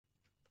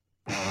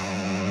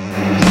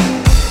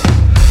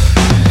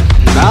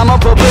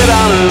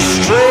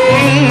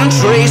string.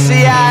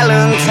 Tracy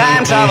Island,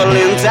 time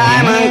traveling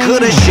diamond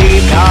could have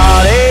shaped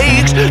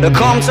heartaches to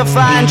come to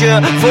find you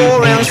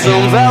for in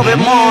some velvet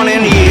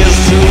morning. Years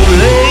too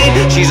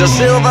late. She's a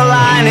silver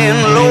lining,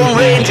 Lone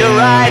Ranger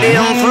riding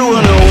through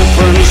an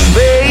open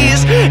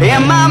space.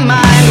 In my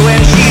mind,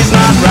 when she's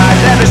not right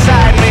there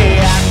beside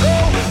me,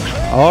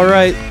 I go. All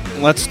right,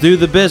 let's do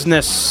the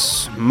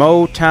business.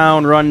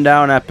 Motown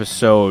Rundown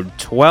episode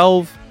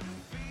 12.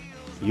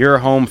 Your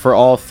home for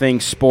all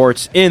things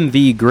sports in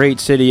the great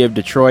city of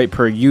Detroit.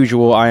 Per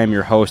usual, I am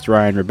your host,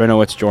 Ryan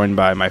Rabinowitz, joined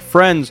by my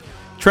friends,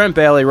 Trent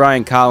Bailey,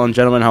 Ryan Collins.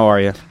 Gentlemen, how are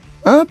you?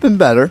 I've been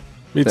better.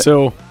 Me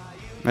too.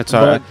 That's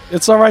all right.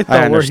 It's all right,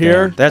 though. We're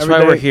here. That's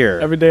why we're here.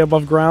 Every day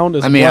above ground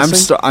is a me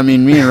blessing.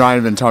 and Ryan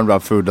have been talking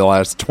about food the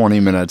last 20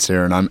 minutes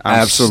here, and I'm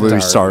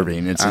absolutely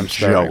starving. It's a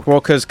joke. Well,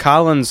 because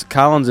Collins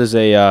is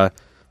a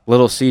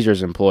Little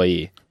Caesars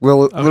employee.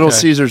 Little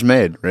Caesars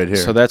made right here.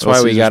 So that's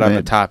why we got on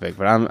the topic.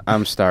 But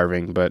I'm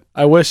starving. But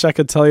I wish I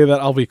could tell you that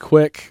I'll be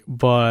quick,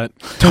 but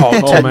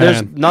man,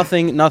 there's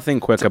nothing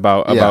quick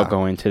about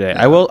going today.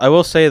 I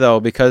will say though,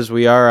 because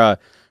we are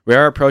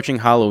approaching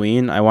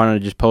Halloween, I wanted to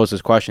just pose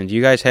this question: Do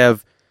you guys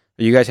have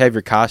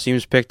your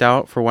costumes picked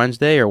out for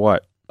Wednesday or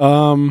what?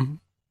 No.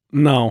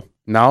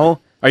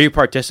 Are you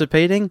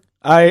participating?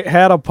 I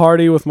had a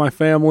party with my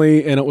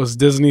family and it was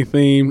Disney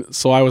themed,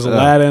 so I was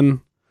Aladdin.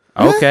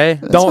 Okay.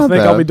 Don't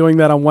think I'll be doing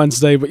that on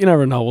Wednesday, but you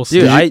never know. We'll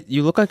see. Dude,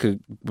 you look like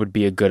would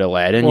be a good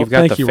Aladdin. Well, You've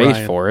got the face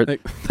Ryan. for it.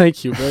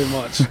 Thank you very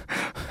much.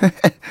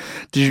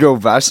 Did you go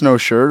vest, no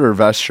shirt, or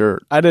vest,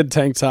 shirt? I did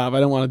tank top. I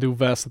didn't want to do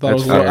vest. I thought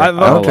That's it was. fair.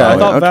 I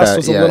thought vest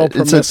was a little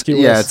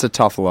promiscuous. It's a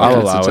tough look.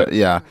 I'll allow it.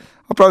 Yeah,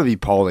 I'll probably be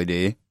Pauly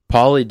D.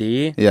 Pauly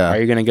D? Yeah. Are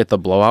you going to get the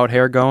blowout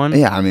hair going?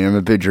 Yeah, I mean, I'm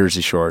a big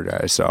Jersey Shore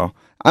guy, so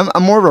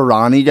I'm more of a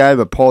Ronnie guy,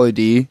 but Pauly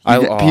D,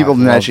 people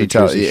can actually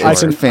tell you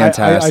it's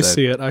fantastic.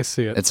 I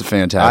see it. It's a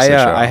fantastic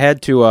show. I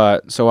had to,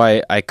 so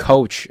I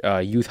coach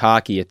youth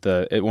hockey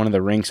at one of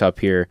the rinks up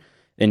here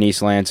in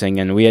East Lansing,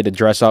 and we had to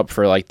dress up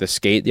for like the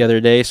skate the other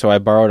day, so I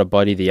borrowed a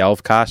Buddy the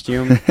Elf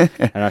costume. I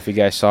don't know if you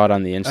guys saw it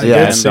on the Instagram.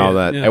 Yeah, I saw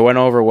that. It went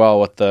over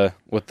well with the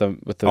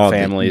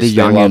families. The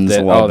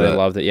youngins loved it. They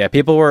loved it. Yeah,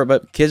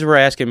 kids were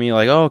asking me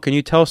like, "Oh, can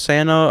you tell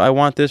Santa I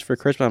want this for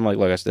Christmas?" I'm like,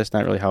 "Look, that's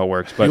not really how it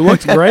works." But you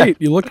looked great.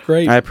 You looked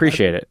great. I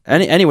appreciate it.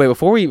 Anyway,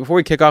 before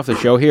we kick off the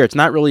show here, it's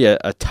not really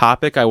a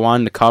topic I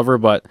wanted to cover,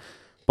 but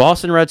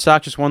Boston Red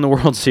Sox just won the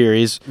World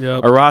Series.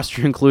 Yep. A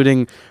roster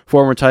including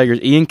former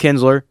Tigers Ian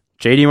Kinsler,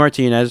 J.D.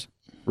 Martinez,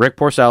 Rick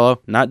Porcello,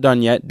 not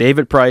done yet,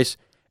 David Price,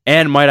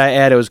 and might I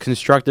add, it was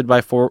constructed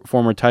by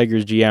former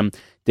Tigers GM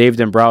Dave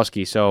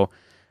Dombrowski. So,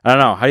 I don't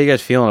know. How are you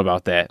guys feeling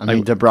about that? I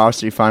mean,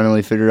 Dombrowski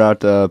finally figured out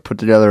to put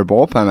together a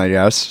bullpen, I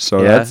guess.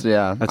 So that's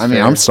fair.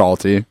 I'm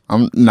salty.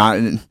 I'm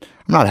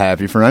not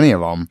happy for any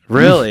of them.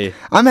 Really?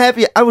 I'm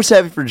happy. I was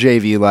happy for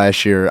JV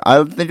last year.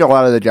 I think a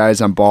lot of the guys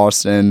on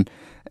Boston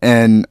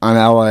and on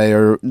LA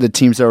or the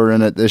teams that were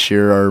in it this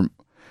year are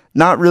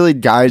not really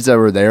guys that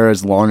were there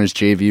as long as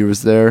JV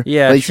was there.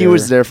 Yeah, like sure. He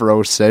was there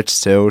for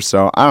 06 too,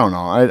 so I don't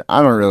know.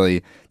 I don't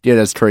really get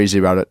as crazy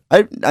about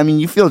it. I mean,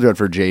 you feel good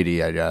for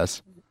JD, I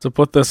guess. To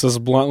put this as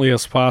bluntly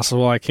as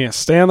possible, I can't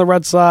stand the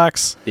Red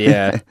Sox.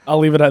 Yeah. I'll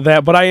leave it at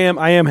that. But I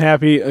am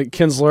happy.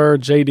 Kinsler,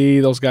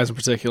 JD, those guys in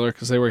particular,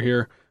 because they were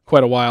here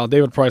quite a while.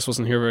 David Price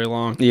wasn't here very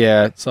long.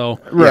 Yeah. So,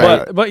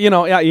 right. But you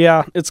know,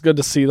 yeah, it's good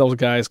to see those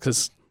guys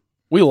because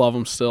we love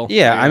them still.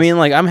 Yeah, I mean,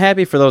 like, I'm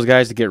happy for those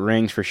guys to get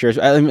rings for sure.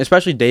 I mean,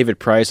 especially David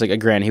Price. Like,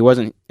 granted, he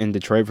wasn't in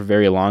Detroit for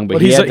very long,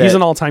 but he's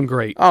an all-time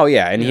great. Oh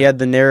yeah, and he had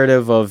the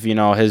narrative of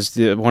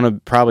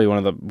probably one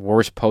of the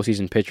worst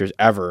postseason pitchers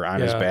ever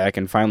on his back,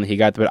 and finally he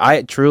got. But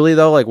I truly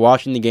though, like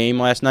watching the game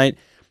last night,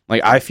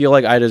 like I feel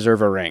like I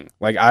deserve a ring.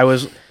 Like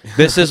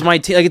this is my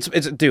team. Like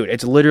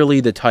it's literally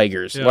the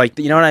Tigers. Yeah. Like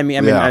you know what I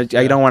mean. I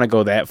don't want to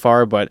go that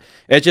far, but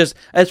it's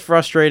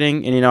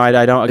frustrating, and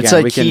I don't. Again, it's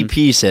like key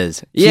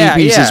pieces. Yeah,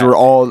 key pieces were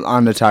all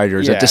on the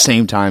Tigers at the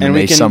same time, and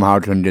they somehow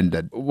couldn't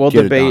get We'll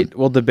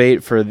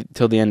debate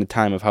till the end of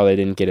time of how they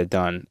didn't get it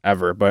done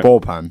ever. But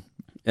bullpen.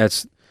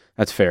 That's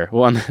fair.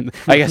 Well,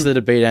 I guess the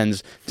debate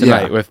ends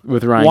tonight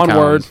with Ryan. One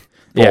Collins.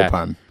 word.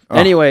 Bullpen. Oh.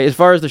 Anyway, as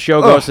far as the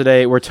show goes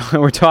today, we're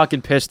talking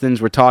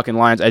Pistons, we're talking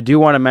Lions. I do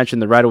want to mention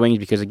the Red Wings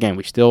because, again,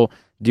 we still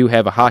do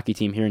have a hockey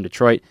team here in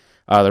Detroit.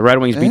 The Red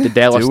Wings beat the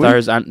Dallas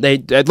Stars they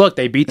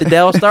beat the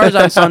Dallas Stars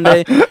on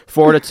Sunday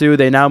 4-2.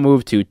 They now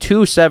move to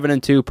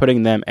 2-7-2,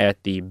 putting them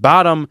at the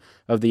bottom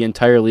of the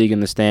entire league in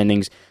the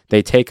standings.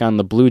 They take on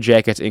the Blue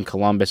Jackets in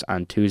Columbus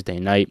on Tuesday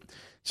night.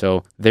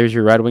 So there's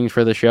your Red Wings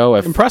for the show.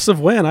 Impressive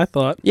win, I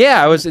thought.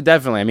 Yeah, it was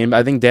definitely. I mean,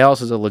 I think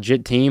Dallas is a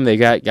legit team. They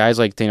got guys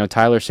like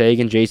Tyler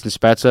Seguin, Jason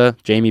Spezza,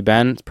 Jamie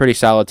Benn. It's a pretty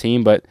solid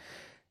team, but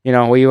we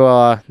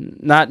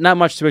not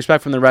much to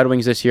expect from the Red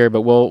Wings this year.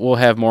 But we'll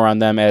have more on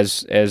them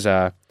as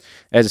the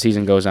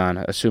season goes on,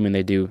 assuming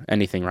they do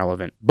anything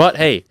relevant. But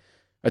hey,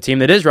 a team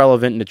that is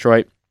relevant in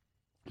Detroit.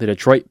 The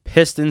Detroit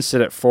Pistons sit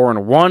at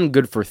 4-1,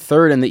 good for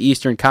third in the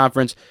Eastern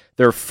Conference.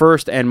 Their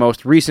first and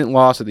most recent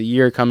loss of the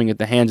year coming at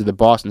the hands of the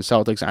Boston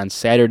Celtics on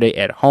Saturday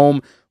at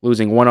home,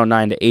 losing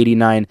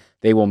 109-89.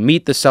 They will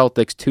meet the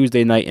Celtics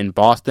Tuesday night in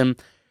Boston.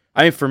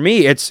 I mean, for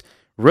me, it's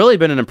really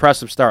been an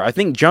impressive start. I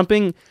think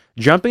jumping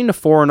to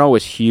 4-0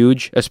 is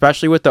huge,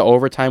 especially with the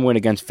overtime win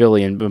against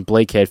Philly, and when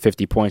Blake had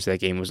 50 points that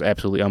game was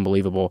absolutely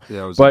unbelievable.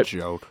 Yeah, it was but a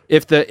joke.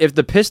 If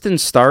the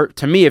Pistons start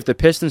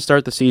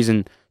the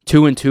season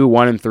 2-2,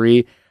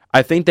 1-3,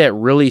 I think that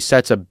really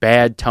sets a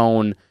bad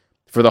tone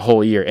for the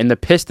whole year. And the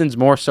Pistons,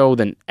 more so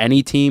than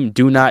any team,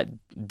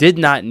 did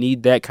not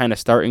need that kind of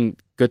starting.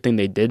 Good thing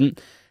they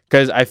didn't,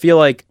 because I feel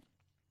like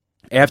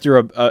after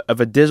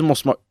a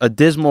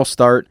dismal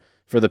start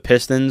for the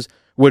Pistons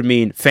would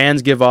mean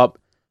fans give up,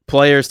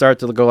 players start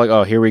to go like,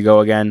 oh, here we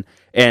go again,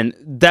 and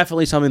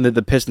definitely something that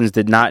the Pistons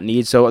did not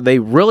need. So they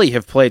really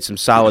have played some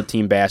solid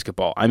team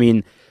basketball. I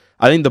mean,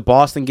 I think the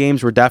Boston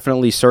games were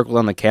definitely circled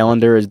on the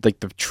calendar as like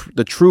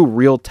the true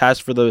real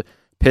test for the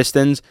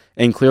Pistons,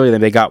 and clearly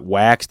they got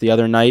waxed the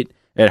other night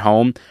at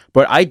home.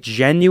 But I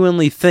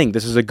genuinely think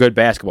this is a good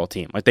basketball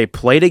team. Like, they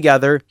play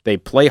together, they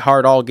play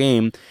hard all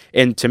game,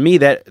 and to me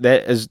that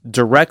is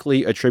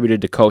directly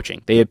attributed to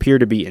coaching. They appear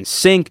to be in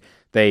sync.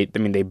 They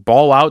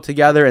ball out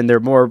together, and they're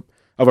more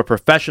of a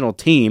professional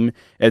team,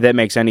 if that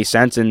makes any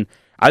sense. And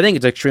I think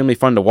it's extremely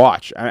fun to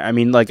watch. I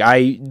mean, like,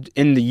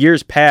 in the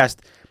years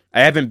past,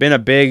 I haven't been a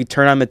big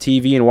turn on the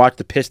TV and watch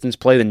the Pistons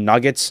play the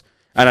Nuggets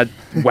on a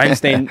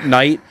Wednesday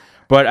night.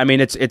 But I mean,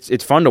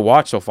 it's fun to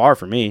watch so far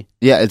for me.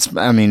 Yeah, it's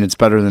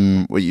better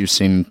than what you've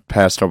seen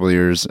past couple of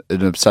years.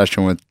 An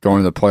obsession with going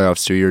to the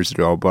playoffs 2 years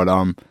ago. But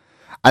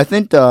I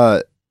think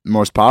the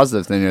most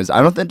positive thing is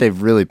I don't think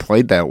they've really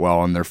played that well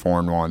on their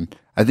 4-1.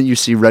 I think you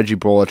see Reggie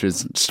Bullock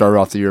has started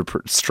off the year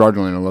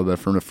struggling a little bit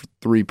from the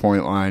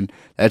 3-point line.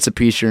 That's a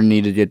piece you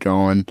need to get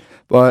going.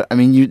 But, I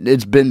mean,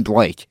 it's been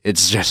Blake.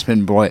 It's just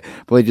been Blake.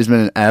 Blake has been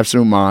an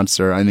absolute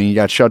monster. I mean, he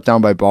got shut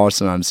down by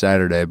Boston on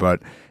Saturday,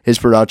 but his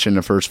production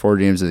the first 4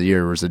 games of the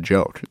year was a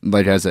joke.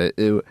 Like,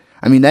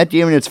 that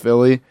game against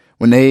Philly,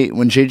 when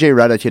J.J.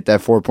 Redick hit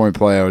that 4-point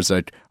play, I was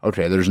like,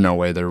 okay, there's no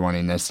way they're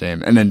winning this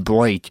game. And then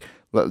Blake,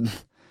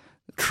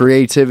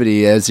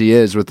 creativity as he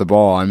is with the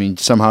ball, I mean,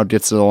 somehow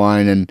gets to the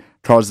line and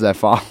causes that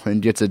foul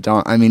and gets it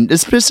done. I mean,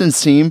 this Pistons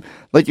team,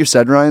 like you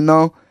said, Ryan,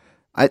 though,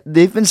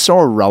 they've been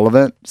so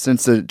irrelevant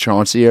since the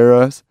Chauncey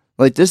era.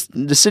 Like,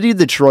 the city of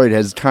Detroit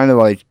has kind of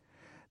like,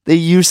 they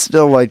used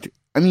to like,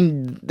 I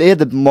mean, they had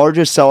the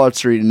largest sellout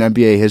streak in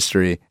NBA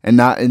history, and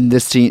not in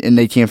this team, and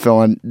they can't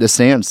fill in the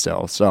stand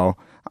still. So,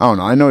 I don't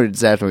know. I know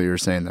exactly what you're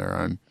saying there,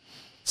 Ryan.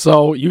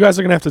 So, you guys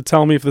are going to have to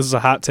tell me if this is a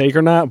hot take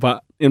or not,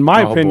 but in my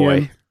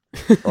opinion,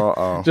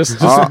 just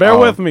bear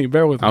with me.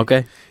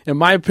 Okay. In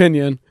my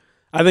opinion,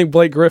 I think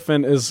Blake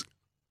Griffin is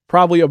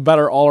probably a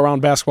better all-around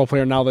basketball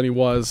player now than he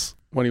was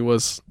when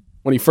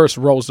he first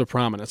rose to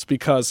prominence,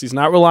 because he's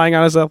not relying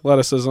on his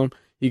athleticism.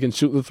 He can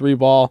shoot the 3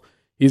 ball.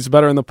 He's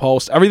better in the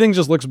post. Everything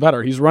just looks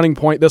better. He's running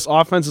point. This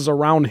offense is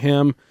around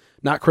him,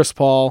 not Chris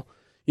Paul.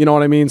 You know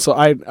what I mean? So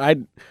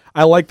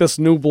I like this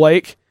new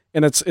Blake,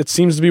 and it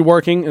seems to be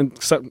working,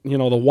 except the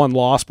one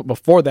loss. But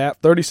before that,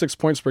 36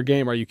 points per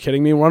game. Are you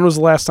kidding me? When was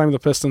the last time the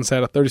Pistons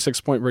had a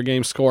 36 point per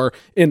game score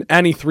in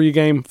any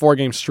 3-game,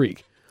 4-game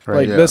streak?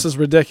 Right, This is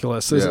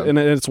ridiculous. And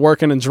it's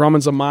working, and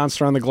Drummond's a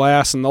monster on the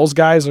glass, and those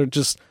guys are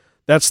just,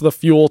 that's the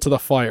fuel to the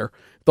fire.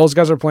 If those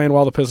guys are playing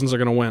well, the Pistons are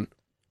going to win.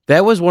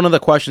 That was one of the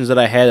questions that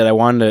I had that I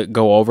wanted to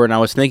go over, and I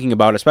was thinking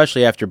about,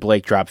 especially after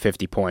Blake dropped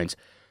 50 points.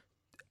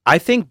 I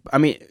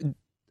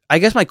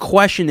guess my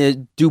question is,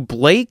 do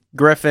Blake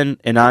Griffin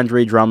and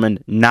Andre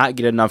Drummond not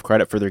get enough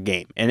credit for their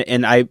game?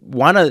 And I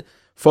want to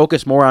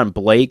focus more on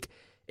Blake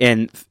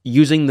and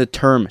using the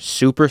term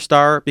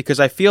superstar, because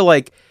I feel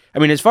like,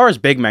 as far as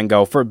big men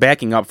go, for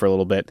backing up for a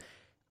little bit,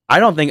 I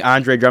don't think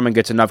Andre Drummond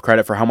gets enough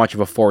credit for how much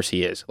of a force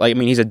he is.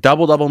 He's a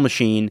double-double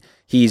machine.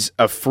 He's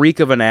a freak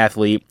of an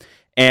athlete.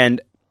 And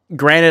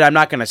granted, I'm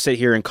not going to sit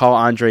here and call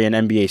Andre an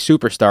NBA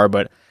superstar,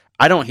 but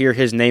I don't hear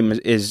his name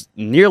is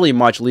nearly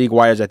much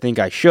league-wide as I think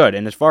I should.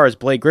 And as far as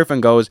Blake Griffin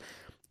goes,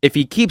 if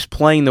he keeps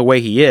playing the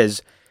way he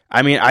is,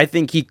 I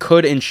think he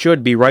could and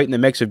should be right in the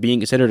mix of being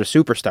considered a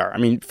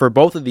superstar. For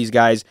both of these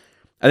guys,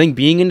 I think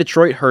being in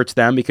Detroit hurts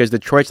them, because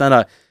Detroit's not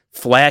a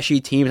flashy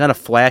team, it's not a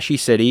flashy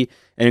city.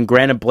 And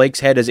granted,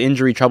 Blake's had his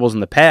injury troubles in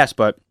the past,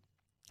 but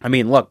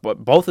look,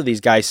 both of these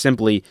guys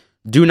simply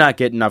do not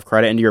get enough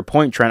credit. And to your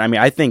point, Trent,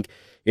 I think,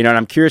 and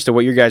I'm curious to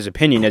what your guys'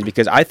 opinion is,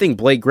 because I think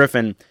Blake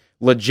Griffin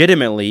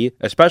legitimately,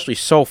 especially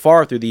so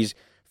far through these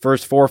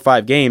first 4 or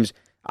 5 games,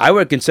 I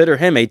would consider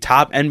him a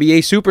top NBA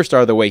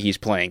superstar the way he's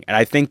playing. And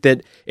I think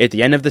that at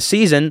the end of the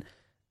season,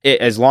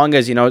 as long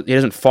as he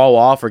doesn't fall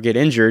off or get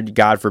injured,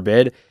 God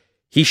forbid,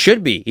 he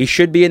should be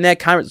in that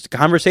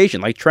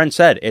conversation. Like Trent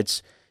said,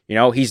 it's,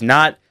 he's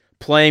not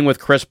playing with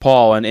Chris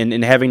Paul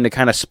and having to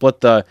kind of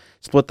split the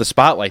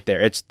spotlight there.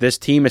 It's, this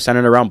team is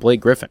centered around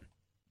Blake Griffin.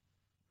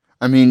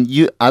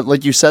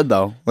 Like you said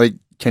though,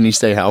 can he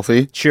stay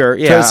healthy? Sure,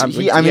 yeah.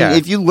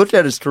 If you look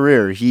at his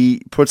career,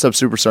 he puts up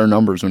superstar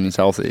numbers when he's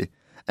healthy.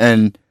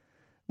 And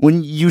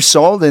when you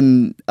saw it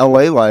in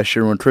LA last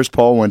year when Chris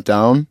Paul went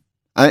down,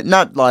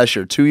 not last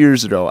year, 2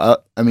 years ago,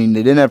 they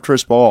didn't have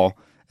Chris Paul,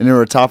 and they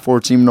were a top 4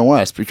 team in the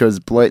West because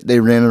they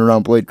ran it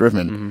around Blake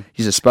Griffin. Mm-hmm.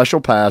 He's a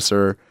special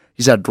passer.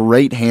 He's got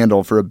great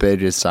handle for a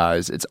big his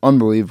size. It's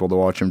unbelievable to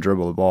watch him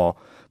dribble the ball.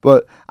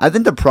 But I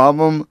think the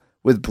problem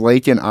with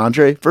Blake and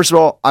Andre, first of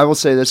all, I will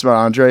say this about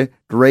Andre,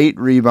 great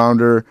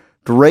rebounder,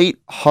 great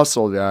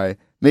hustle guy,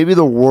 maybe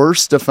the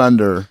worst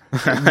defender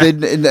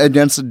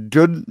against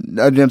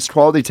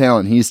quality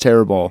talent. He's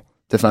terrible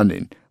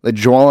defending. Like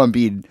Joel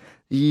Embiid,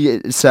 he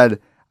said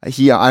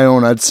I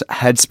own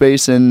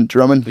headspace in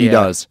Drummond. He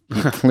does.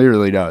 He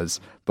clearly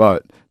does.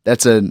 But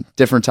that's a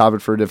different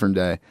topic for a different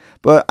day.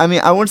 But, I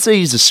mean, I wouldn't say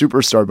he's a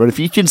superstar, but if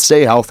he can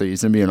stay healthy,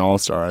 he's going to be an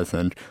all-star, I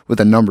think, with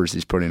the numbers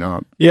he's putting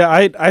up. Yeah,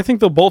 I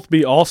think they'll both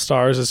be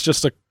all-stars. It's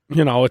just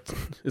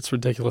it's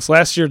ridiculous.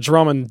 Last year,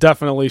 Drummond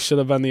definitely should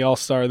have been the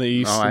all-star in the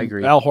East. Oh, I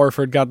agree. Al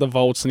Horford got the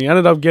votes, and he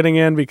ended up getting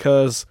in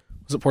because,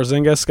 was it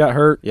Porzingis got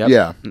hurt? Yep.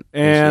 Yeah.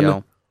 And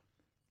ACL.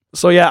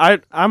 so, yeah,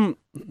 I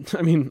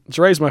mean,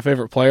 Dre's my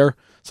favorite player,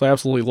 so I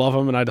absolutely love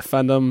him, and I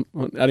defend him.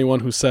 Anyone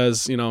who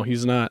says,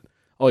 he's not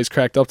all he's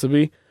cracked up to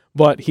be.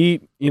 But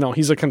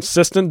he's a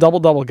consistent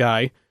double-double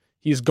guy.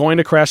 He's going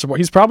to crash the board.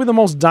 He's probably the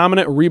most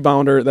dominant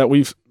rebounder that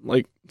we've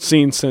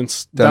seen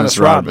since Dennis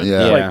Rodman.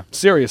 Yeah.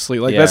 Seriously,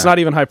 that's not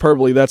even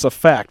hyperbole. That's a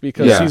fact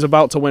because he's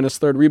about to win his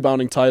third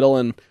rebounding title,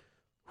 and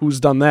who's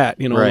done that?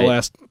 In the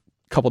last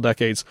couple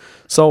decades.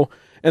 So,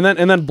 and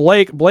then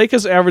Blake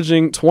is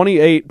averaging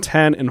 28,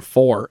 10, and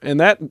 4, and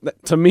that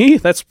to me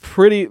that's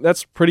pretty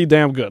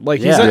damn good.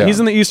 He's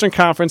in the Eastern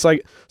Conference,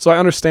 so I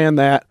understand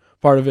that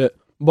part of it,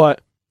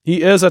 but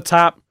he is a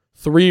top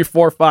 3,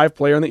 4, 5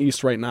 player in the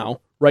East right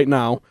now.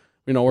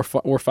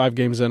 We're 5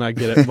 games in. I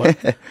get it, but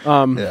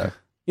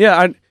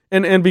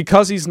and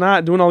because he's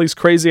not doing all these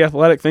crazy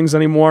athletic things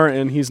anymore,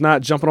 and he's not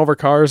jumping over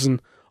cars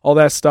and all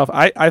that stuff,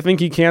 I think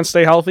he can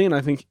stay healthy, and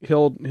I think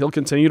he'll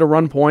continue to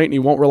run point. And he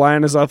won't rely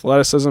on his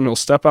athleticism. He'll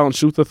step out and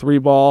shoot the 3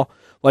 ball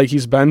like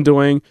he's been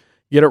doing,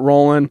 get it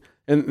rolling,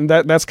 and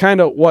that's kind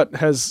of what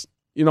has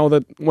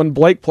that when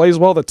Blake plays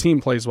well, the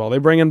team plays well. They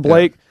bring in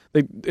Blake. Yeah.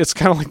 It's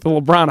kind of like the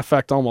LeBron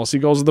effect almost. He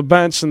goes to the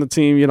bench and the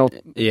team,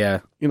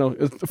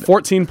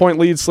 14-point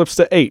lead slips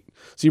to 8.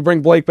 So you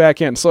bring Blake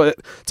back in. So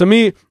to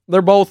me,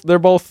 they're both.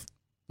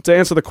 To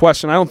answer the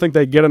question, I don't think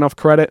they get enough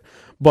credit.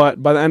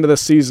 But by the end of the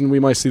season, we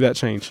might see that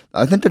change.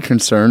 I think the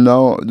concern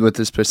though with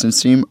this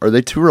Pistons team, are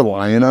they too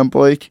reliant on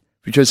Blake?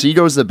 Because he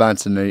goes to the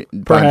bench and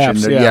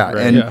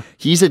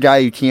he's a guy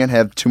you can't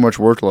have too much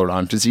workload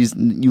on because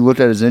you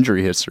look at his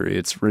injury history,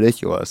 it's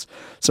ridiculous.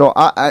 So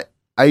I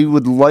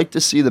would like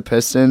to see the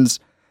Pistons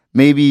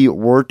maybe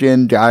work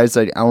in guys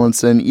like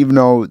Ellenson, even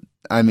though,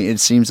 I mean, it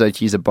seems like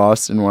he's a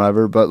bust and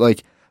whatever,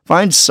 but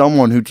find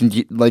someone who can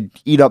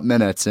eat up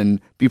minutes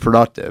and be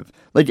productive,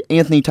 like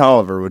Anthony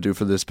Tolliver would do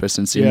for this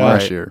Pistons team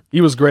last year.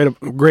 He was great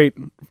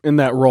in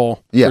that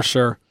role, for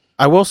sure.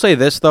 I will say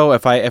this, though,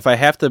 if I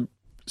have to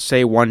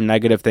say one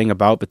negative thing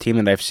about the team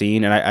that I've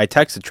seen, and I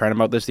texted Trent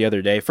about this the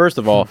other day. First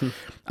of all,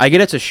 I get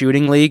it's a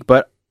shooting league,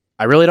 but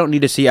I really don't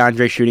need to see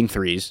Andre shooting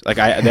threes.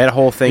 That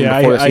whole thing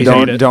before the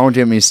season. Don't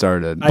get me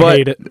started. I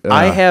hate it.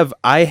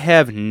 I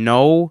have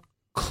no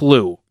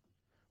clue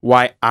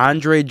why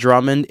Andre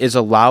Drummond is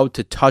allowed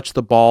to touch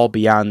the ball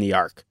beyond the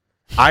arc.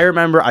 I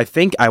remember, I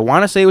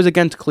want to say it was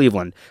against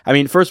Cleveland. I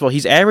mean, first of all,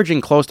 he's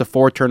averaging close to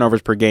 4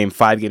 turnovers per game,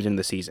 5 games into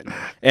the season.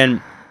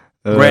 And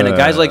granted,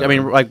 guys like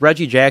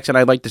Reggie Jackson,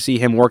 I'd like to see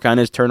him work on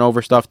his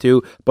turnover stuff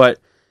too, but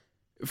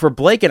for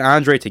Blake and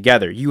Andre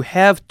together, you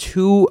have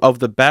 2 of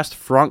the best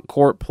front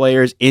court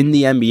players in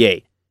the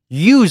NBA.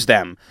 Use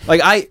them.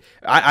 I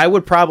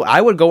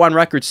would go on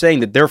record saying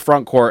that their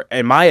front court,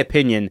 in my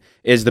opinion,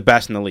 is the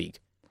best in the league.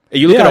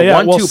 You look at a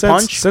 1-2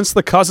 punch. Since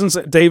the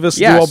Cousins-Davis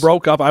duo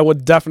broke up, I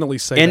would definitely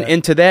say that.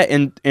 And to that,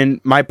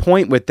 and my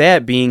point with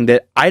that being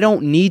that I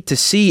don't need to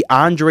see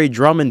Andre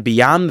Drummond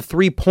beyond the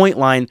 3-point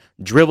line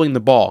dribbling the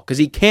ball because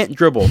he can't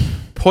dribble.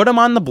 Put him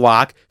on the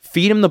block,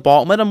 feed him the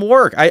ball, and let him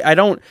work.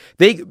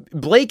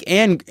 Blake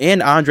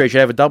and Andre should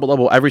have a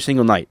double-double every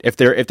single night if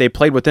they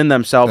played within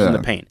themselves in the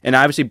paint. And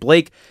obviously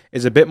Blake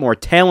is a bit more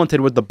talented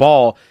with the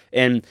ball,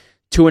 and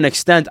to an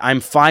extent, I'm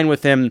fine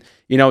with him,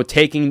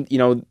 taking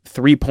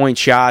 3-point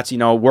shots,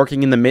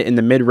 working in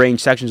the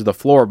mid-range sections of the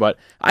floor. But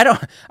I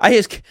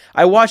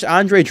watched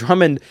Andre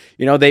Drummond.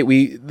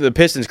 The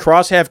Pistons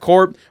cross half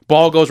court,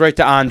 ball goes right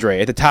to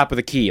Andre at the top of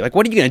the key. What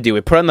are you gonna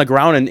do? Put it on the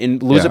ground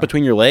and lose it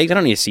between your legs? I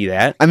don't need to see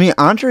that. I mean,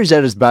 Andre's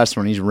at his best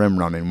when he's rim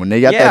running. When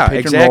they got that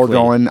pick and roll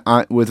going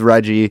with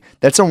Reggie,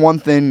 that's the one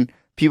thing.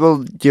 People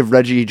give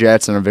Reggie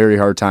Jackson a very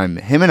hard time.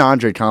 Him and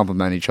Andre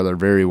complement each other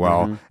very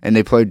well, and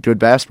they played good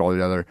basketball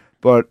together.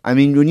 But, I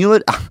mean, when you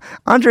let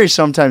Andre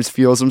sometimes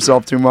feels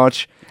himself too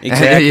much.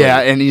 Exactly.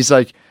 And he's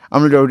like,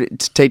 I'm going to go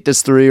take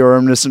this 3 or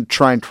I'm just going to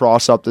try and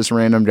cross up this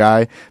random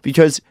guy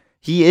because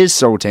he is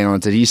so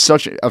talented. He's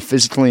such a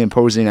physically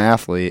imposing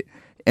athlete,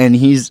 and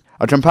he's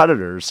a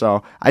competitor.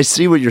 So I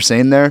see what you're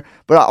saying there.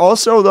 But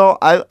also, though,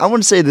 I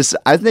want to say this.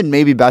 I think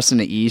maybe best in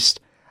the East.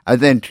 I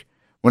think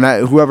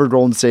whoever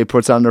Golden State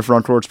puts on their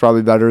front court is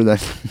probably better than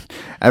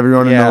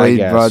everyone in the league.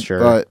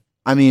 But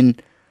I mean,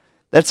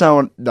 that's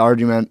not the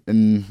argument,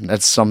 and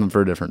that's something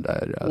for a different day,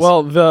 I guess.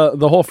 Well,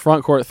 the whole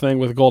front court thing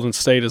with Golden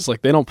State is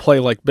like they don't play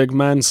like big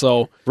men,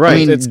 so Right.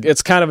 I mean,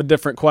 it's kind of a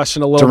different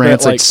question a little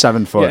Durant's bit. like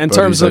 7 foot. in but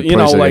terms he's, of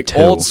plays like a 2.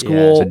 old It's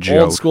school, a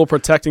joke.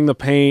 protecting the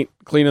paint,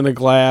 cleaning the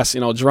glass.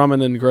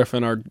 Drummond and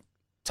Griffin are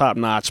top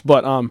notch.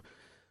 But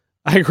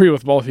I agree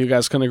with both of you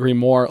guys. Couldn't agree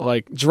more.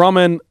 Like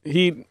Drummond,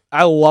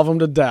 I love him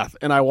to death,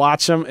 and I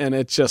watch him, and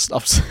it just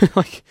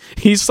like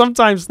he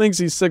sometimes thinks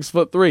he's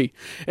 6'3",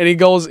 and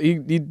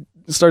he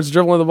starts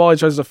dribbling the ball. He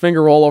tries to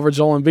finger roll over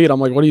Joel Embiid. I'm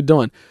like, what are you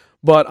doing?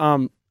 But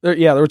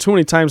there were too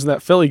many times in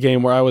that Philly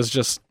game where I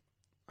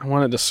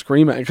wanted to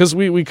scream at it because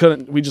we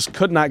just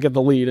could not get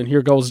the lead, and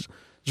here goes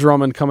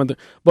Drummond coming through.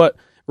 But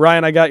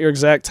Ryan, I got your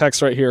exact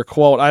text right here.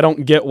 Quote, I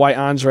don't get why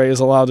Andre is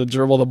allowed to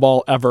dribble the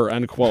ball ever,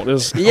 end quote. It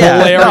was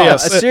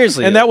hilarious. No,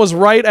 seriously. And that was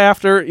right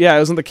after, it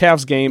was in the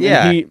Cavs game.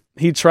 Yeah. And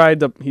he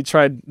tried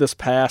this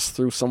pass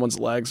through someone's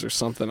legs or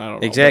something. I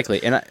don't know.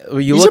 Exactly. And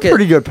He's a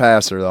pretty good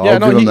passer, though. Yeah, I'll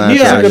no, give him that.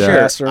 he's a side, good yeah.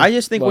 passer. I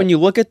just think when you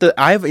look at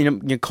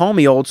you call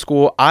me old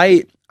school.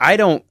 I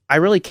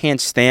really can't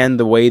stand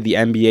the way the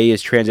NBA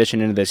is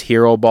transitioning into this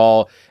hero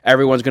ball.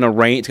 Everyone's going to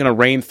rain. It's going to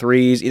rain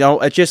threes.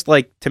 It's just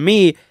like, to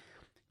me,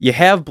 you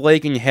have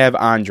Blake and you have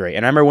Andre.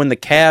 And I remember when the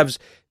Cavs,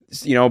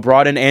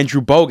 brought in Andrew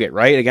Bogut,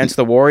 right, against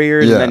the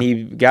Warriors, Yeah. and then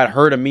he got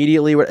hurt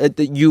immediately.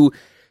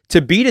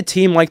 To beat a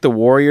team like the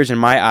Warriors, in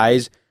my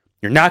eyes,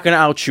 you're not going to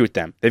outshoot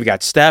them. They've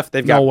got Steph,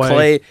 they've got No way.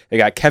 Clay, they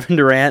got Kevin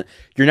Durant.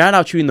 You're not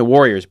outshooting the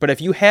Warriors. But if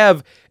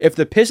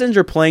the Pistons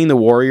are playing the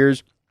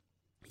Warriors,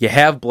 you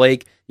have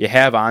Blake, you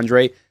have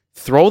Andre.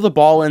 Throw the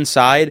ball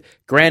inside.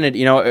 Granted,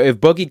 if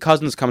Boogie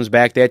Cousins comes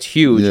back, that's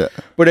huge. Yeah.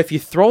 But if you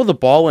throw the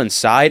ball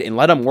inside and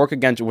let them work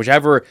against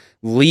whichever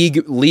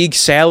league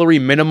salary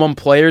minimum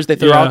players they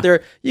throw Yeah. out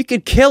there, you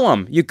could kill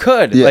them. You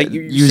could. Yeah,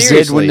 You zid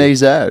seriously. when they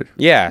zed.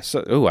 Yeah.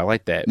 So, I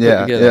like that.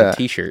 Yeah, Get yeah. a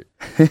T-shirt.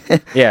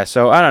 Yeah.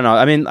 So I don't know.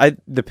 I mean,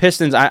 the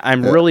Pistons.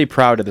 I'm really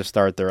proud of the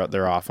start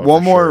they're off of.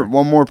 One for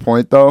more sure.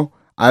 point though.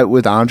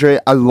 With Andre,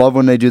 I love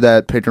when they do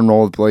that pick and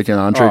roll with Blake and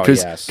Andre Oh,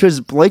 yes.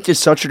 because Blake is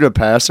such a good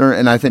passer,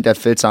 and I think that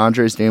fits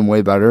Andre's game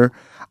way better.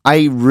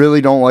 I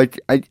really don't like.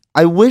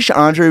 I wish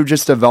Andre would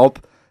just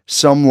develop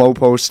some low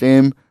post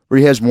game where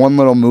he has one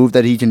little move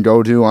that he can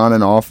go to on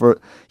and off.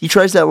 He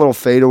tries that little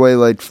fadeaway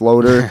like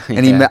floater,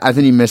 and I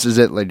think he misses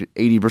it like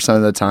 80%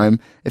 of the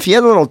time. If he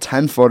had a little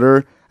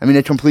 10-footer, I mean,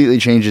 it completely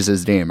changes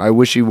his game. I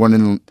wish he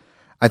wouldn't.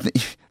 I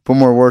think put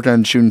more work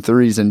on shooting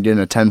threes and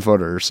getting a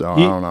 10-footer. So I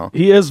don't know.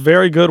 He is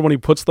very good when he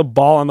puts the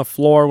ball on the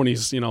floor when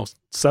he's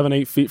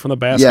 7-8 feet from the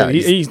basket.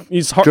 Yeah,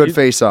 he's hard, good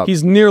face up.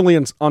 He's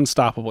nearly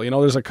unstoppable.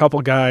 There's a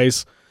couple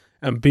guys,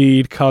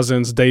 Embiid,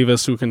 Cousins,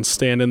 Davis, who can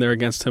stand in there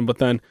against him. But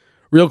then,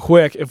 real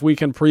quick, if we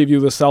can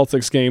preview the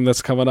Celtics game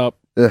that's coming up,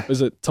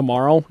 is it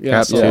tomorrow?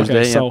 Yep,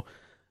 Tuesday, yeah. So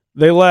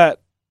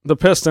the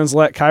Pistons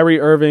let Kyrie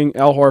Irving,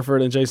 Al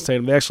Horford, and Jason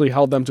Tatum. They actually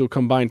held them to a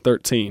combined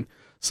 13.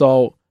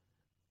 So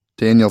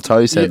Daniel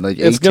Tice had like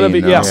 18. it's gonna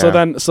be now. So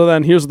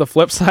then here's the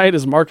flip side: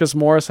 is Marcus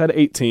Morris had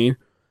 18,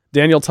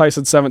 Daniel Tice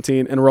had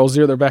 17, and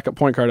Rozier, their backup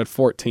point guard, had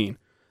 14.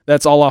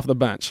 That's all off the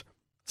bench.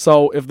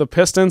 So if the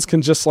Pistons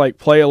can just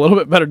play a little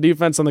bit better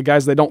defense on the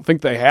guys they don't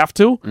think they have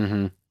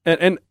to,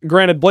 and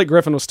granted, Blake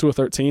Griffin was 2 of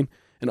 13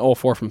 and 0 of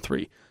 4 from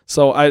 3.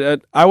 So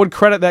I would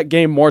credit that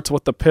game more to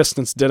what the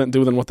Pistons didn't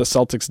do than what the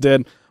Celtics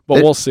did.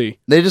 But we'll see.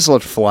 They just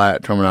looked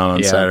flat coming out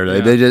on Saturday.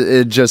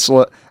 Yeah. The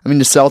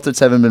Celtics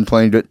haven't been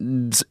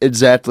playing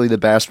exactly the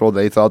basketball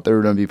they thought they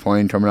were going to be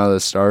playing coming out of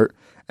the start,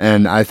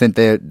 and I think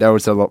that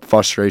was a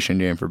frustration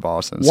game for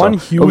Boston.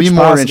 It'll be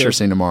more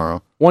interesting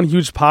tomorrow. One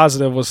huge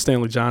positive was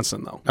Stanley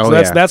Johnson, though. Oh,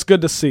 that's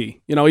good to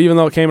see. Even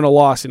though it came in a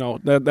loss, he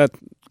needs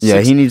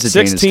to gain his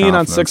 16 on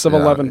confidence. 6 of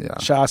 11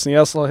 shots, and he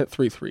also hit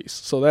 3 threes.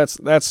 So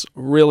that's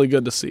really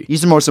good to see.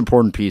 He's the most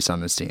important piece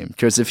on this team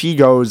because if he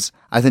goes,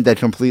 I think that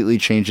completely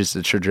changes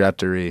the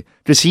trajectory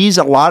because he's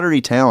a lottery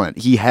talent.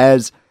 He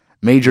has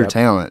major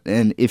talent,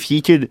 and if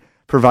he could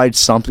provide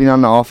something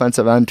on the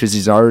offensive end because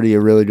he's already a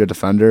really good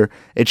defender,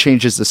 it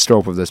changes the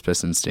scope of this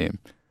Pistons team.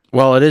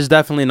 Well, it is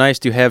definitely nice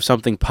to have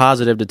something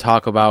positive to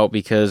talk about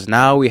because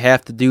now we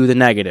have to do the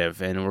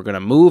negative, and we're going to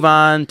move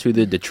on to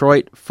the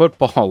Detroit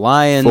Football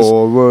Lions.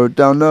 Forward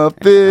down the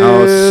field.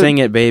 Oh, sing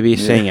it, baby,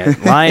 sing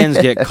it. Lions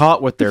get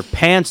caught with their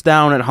pants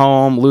down at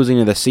home, losing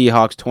to the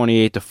Seahawks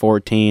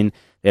 28-14.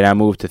 They now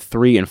move to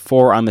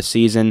 3-4 on the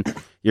season.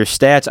 Your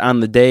stats on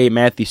the day: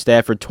 Matthew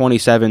Stafford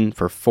 27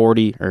 for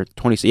 40 or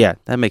 20. Yeah,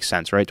 that makes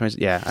sense, right? 20,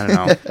 yeah, I don't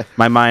know.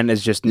 My mind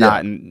is just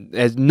not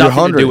has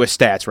nothing to do with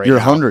stats right You're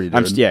now. hungry, dude.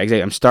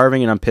 Exactly. I'm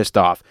starving and I'm pissed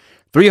off.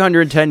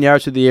 310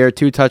 yards through the air,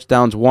 2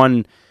 touchdowns,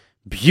 1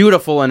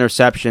 beautiful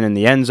interception in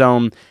the end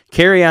zone.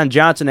 Kerryon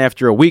Johnson,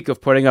 after a week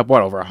of putting up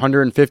over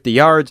 150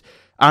 yards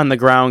on the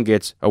ground,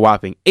 gets a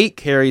whopping 8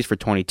 carries for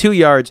 22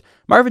 yards.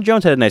 Marvin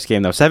Jones had a nice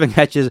game though: 7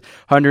 catches,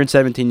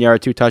 117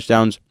 yards, 2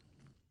 touchdowns.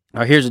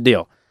 Now here's the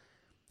deal.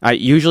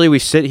 Usually we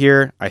sit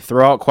here, I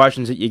throw out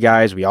questions at you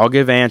guys, we all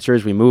give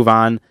answers, we move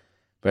on,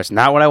 but it's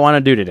not what I want to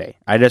do today.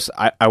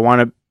 I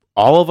want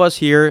all of us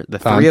here, the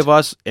 3 of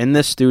us in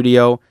this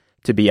studio,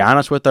 to be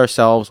honest with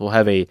ourselves. We'll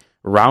have a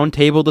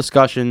roundtable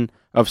discussion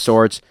of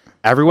sorts.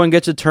 Everyone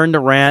gets a turn to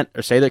rant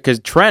or say that, because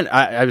Trent,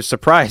 I was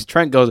surprised.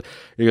 Trent goes,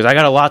 I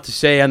got a lot to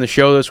say on the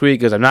show this week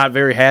because I'm not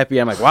very happy.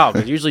 I'm like, wow,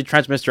 because usually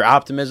Trent's Mr.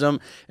 Optimism,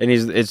 and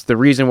it's the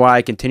reason why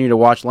I continue to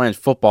watch Lions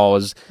football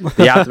is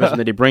the optimism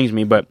that he brings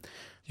me. But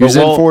he was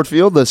in Ford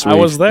Field this week. I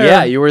was there.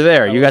 Yeah, you were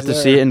there. You got to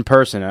see it in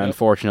person,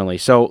 unfortunately.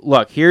 So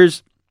look,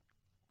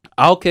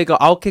 I'll kick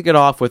it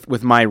off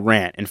with my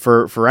rant, and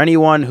for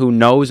anyone who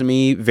knows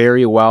me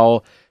very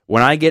well.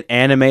 When I get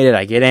animated,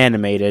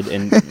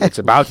 and it's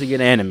about to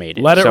get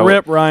animated. Let it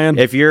rip, Ryan.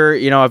 If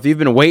you've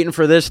been waiting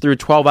for this through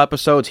 12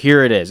 episodes,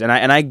 here it is. And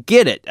I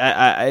get it.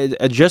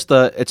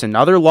 It's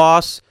another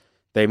loss.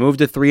 They moved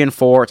to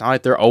 3-4. It's not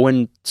like they're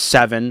 0-7.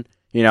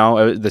 The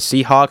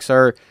Seahawks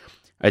are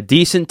a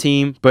decent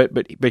team, but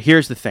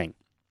here's the thing.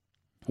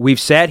 We've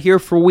sat here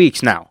for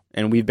weeks now,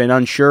 and we've been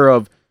unsure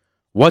of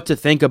what to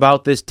think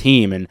about this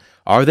team, and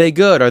are they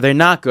good? Are they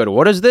not good?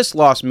 What does this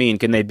loss mean?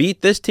 Can they beat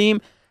this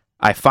team?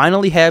 I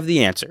finally have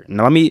the answer.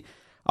 Now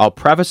I'll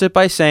preface it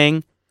by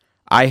saying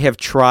I have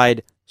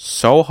tried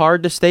so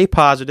hard to stay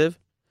positive.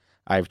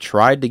 I've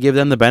tried to give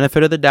them the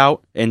benefit of the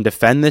doubt and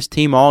defend this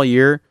team all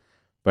year,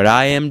 but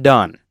I am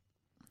done.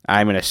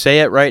 I'm going to say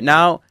it right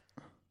now.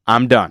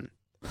 I'm done.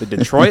 The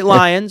Detroit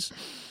Lions,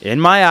 in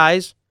my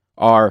eyes,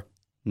 are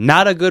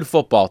not a good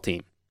football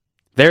team.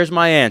 There's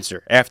my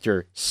answer.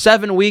 After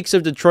 7 weeks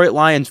of Detroit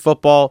Lions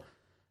football,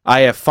 I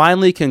have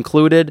finally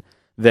concluded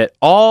that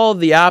all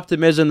the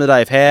optimism that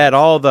I've had,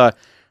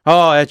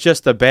 it's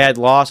just a bad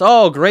loss.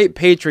 Oh, great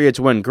Patriots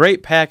win,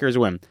 great Packers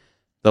win.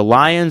 The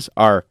Lions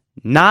are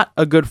not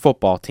a good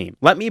football team.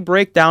 Let me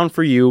break down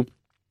for you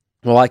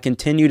while I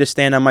continue to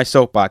stand on my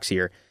soapbox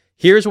here.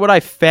 Here's what I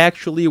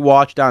factually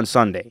watched on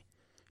Sunday.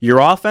 Your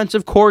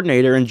offensive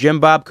coordinator in Jim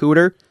Bob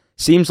Cooter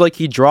seems like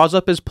he draws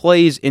up his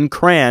plays in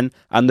crayon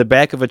on the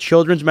back of a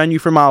children's menu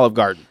from Olive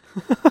Garden.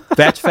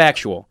 That's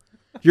factual.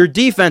 Your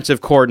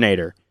defensive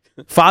coordinator,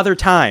 Father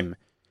Time,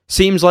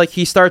 seems like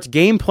he starts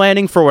game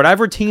planning for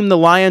whatever team the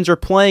Lions are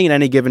playing in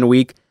any given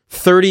week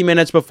 30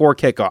 minutes before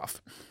kickoff.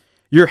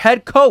 Your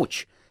head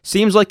coach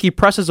seems like he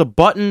presses a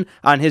button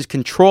on his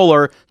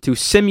controller to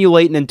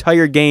simulate an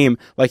entire game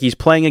like he's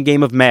playing a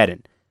game of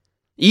Madden.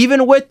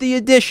 Even with the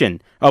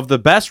addition of the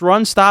best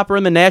run stopper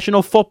in the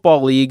National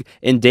Football League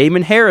in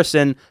Damon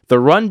Harrison, the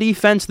run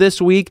defense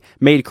this week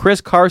made Chris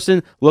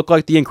Carson look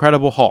like the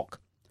Incredible Hulk.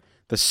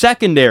 The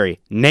secondary,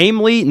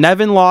 namely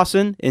Nevin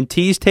Lawson and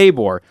Teez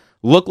Tabor,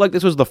 looked like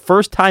this was the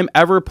first time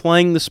ever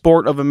playing the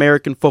sport of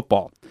American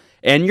football.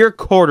 And your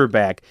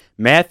quarterback,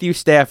 Matthew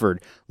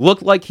Stafford,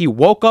 looked like he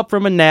woke up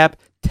from a nap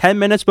 10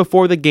 minutes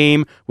before the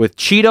game with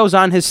Cheetos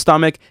on his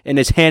stomach and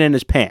his hand in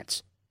his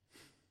pants.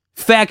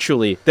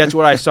 Factually, that's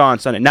what I saw on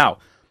Sunday. Now,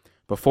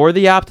 before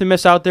the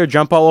optimists out there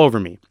jump all over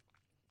me,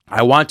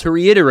 I want to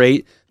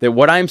reiterate that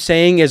what I'm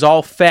saying is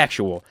all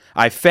factual.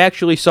 I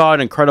factually saw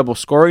an incredible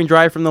scoring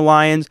drive from the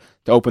Lions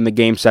to open the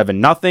game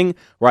 7-0,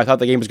 where I thought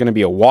the game was going to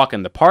be a walk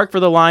in the park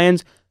for the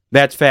Lions.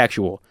 That's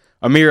factual.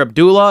 Amir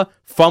Abdullah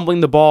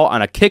fumbling the ball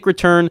on a kick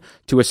return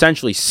to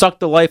essentially suck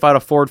the life out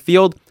of Ford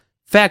Field.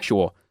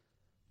 Factual.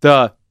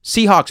 The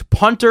Seahawks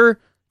punter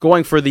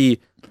going for the...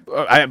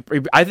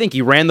 I think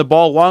he ran the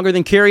ball longer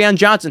than Kerryon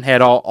Johnson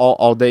had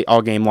all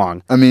game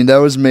long. I mean, that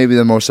was maybe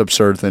the most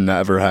absurd thing that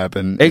ever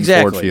happened in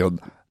Ford Field.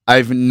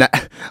 A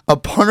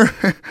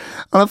punter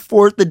on a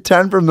 4th and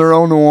 10 from their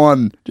own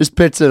 1 just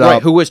picks it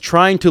up. Who was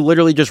trying to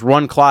literally just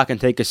run clock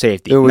and take a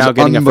safety. It was now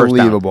getting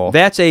unbelievable. A first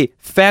down. That's a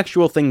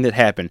factual thing that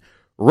happened.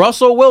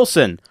 Russell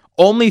Wilson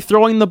only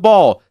throwing the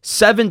ball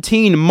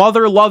 17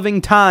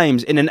 mother-loving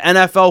times in an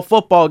NFL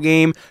football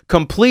game,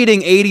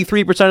 completing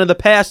 83% of the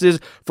passes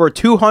for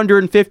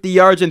 250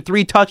 yards and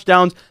 3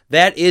 touchdowns.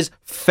 That is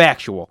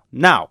factual.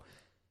 Now,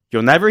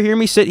 you'll never hear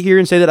me sit here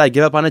and say that I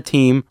give up on a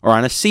team or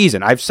on a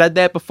season. I've said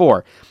that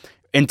before.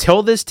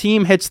 Until this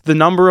team hits the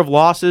number of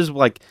losses,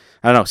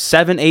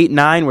 7, 8,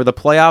 9, where the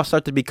playoffs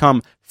start to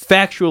become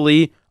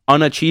factually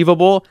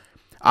unachievable,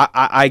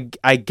 I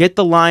get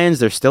the Lions.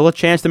 There's still a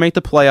chance to make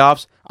the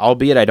playoffs,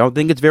 albeit I don't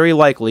think it's very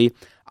likely.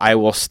 I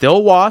will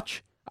still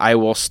watch. I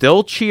will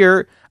still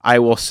cheer. I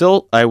will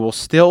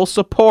still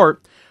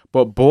support.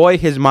 But boy,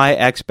 has my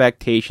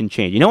expectation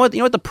changed. You know what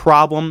the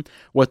problem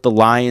with the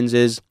Lions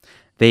is?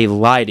 They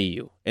lie to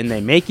you, and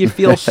they make you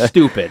feel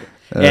stupid.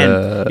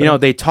 And,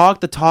 they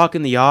talk the talk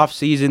in the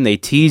offseason. They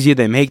tease you.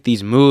 They make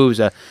these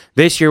moves.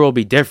 This year will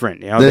be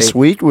different. This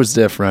week was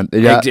different.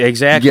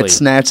 Exactly. You get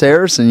Snats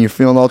Harrison, you're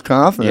feeling all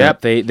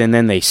confident. Yep.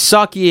 Then they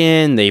suck you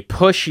in. They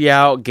push you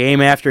out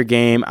game after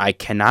game. I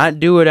cannot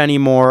do it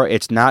anymore.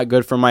 It's not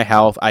good for my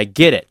health. I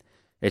get it.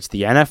 It's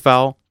the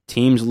NFL.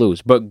 Teams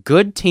lose. But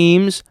good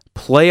teams,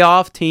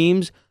 playoff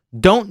teams,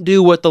 don't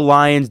do what the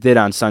Lions did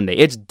on Sunday.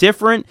 It's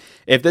different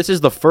if this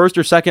is the first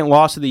or second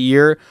loss of the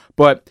year,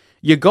 but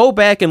you go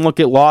back and look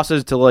at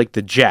losses to like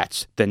the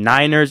Jets, the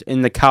Niners,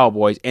 and the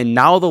Cowboys, and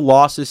now the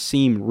losses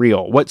seem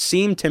real. What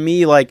seemed to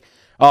me like,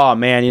 oh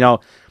man,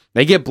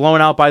 they get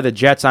blown out by the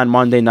Jets on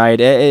Monday night.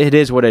 It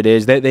is what it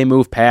is. They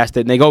move past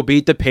it, and they go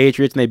beat the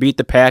Patriots, and they beat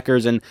the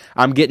Packers, and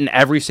I'm getting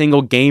every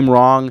single game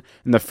wrong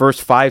in the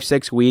first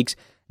 5-6 weeks.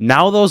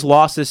 Now those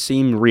losses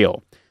seem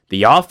real.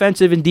 The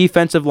offensive and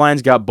defensive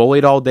lines got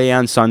bullied all day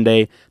on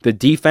Sunday. The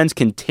defense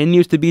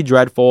continues to be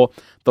dreadful.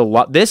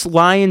 This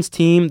Lions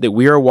team that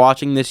we are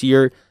watching this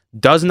year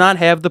does not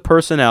have the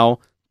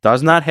personnel,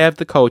 does not have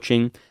the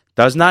coaching,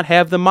 does not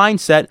have the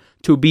mindset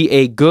to be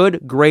a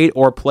good, great,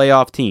 or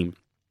playoff team.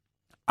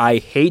 I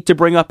hate to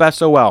bring up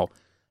SOL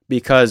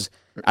because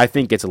I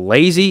think it's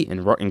lazy,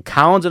 and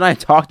Collins and I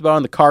talked about it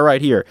in the car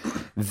right here.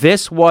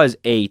 This was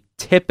a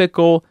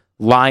typical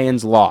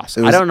Lions loss.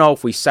 I don't know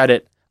if we said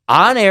it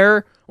on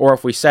air or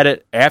if we said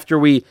it after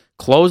we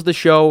closed the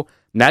show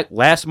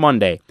last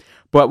Monday,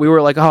 but we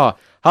were like,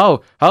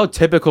 how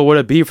typical would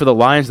it be for the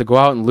Lions to go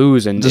out and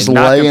lose and just and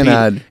not lay an compete?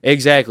 ad.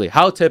 Exactly.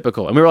 How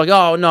typical. And we were like,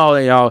 oh,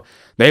 no,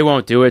 they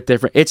won't do it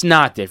different. It's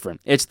not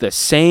different. It's the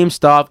same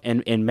stuff.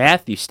 And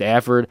Matthew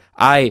Stafford,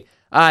 I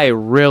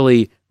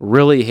really,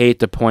 really hate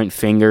to point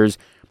fingers,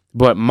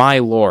 but my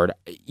Lord,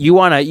 you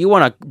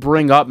wanna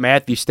bring up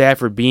Matthew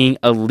Stafford being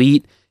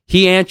elite.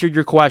 He answered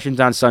your questions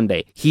on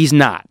Sunday. He's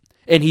not.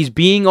 And he's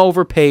being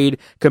overpaid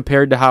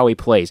compared to how he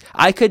plays.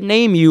 I could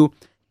name you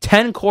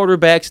 10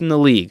 quarterbacks in the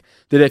league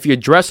that if you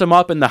dress them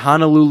up in the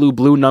Honolulu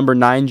Blue number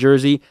 9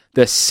 jersey,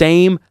 the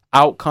same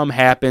outcome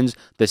happens,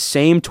 the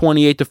same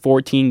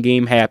 28-14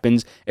 game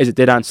happens as it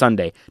did on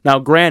Sunday. Now,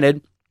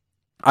 granted,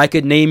 I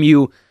could name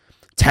you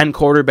 10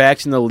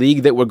 quarterbacks in the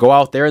league that would go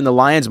out there and the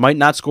Lions might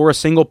not score a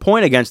single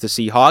point against the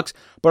Seahawks,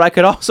 but I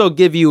could also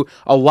give you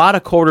a lot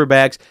of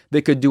quarterbacks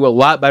that could do a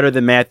lot better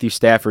than Matthew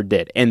Stafford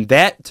did. And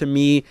that, to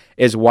me,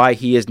 is why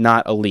he is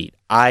not elite.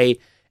 I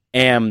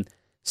am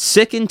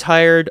sick and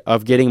tired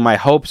of getting my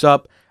hopes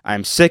up.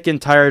 I'm sick and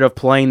tired of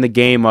playing the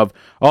game of,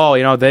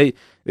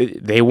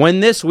 they win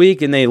this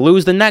week and they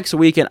lose the next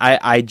week, and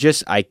I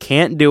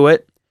can't do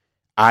it.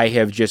 I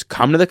have just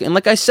come to and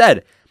like I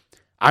said,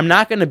 I'm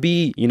not going to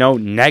be,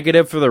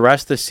 negative for the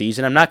rest of the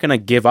season. I'm not going to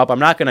give up. I'm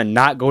not going to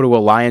not go to a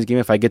Lions game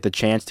if I get the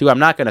chance to. I'm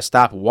not going to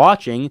stop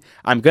watching.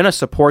 I'm going to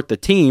support the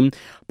team,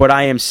 but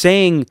I am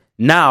saying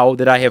now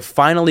that I have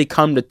finally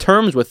come to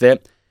terms with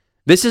it,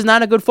 this is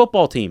not a good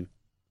football team.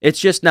 It's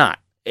just not.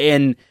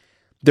 And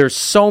there's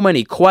so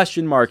many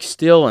question marks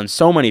still and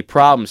so many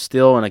problems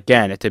still. And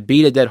again, to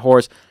beat a dead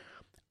horse,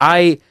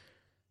 I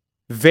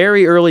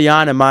very early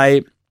on in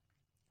my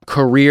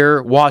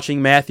career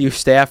watching Matthew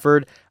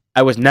Stafford,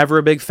 I was never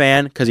a big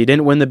fan because he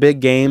didn't win the big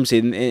games,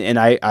 and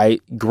I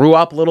grew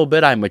up a little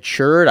bit. I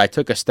matured. I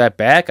took a step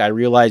back. I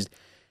realized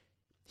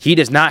he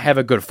does not have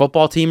a good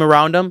football team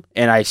around him,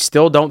 and I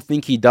still don't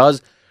think he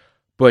does.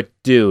 But,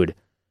 dude,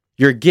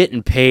 you're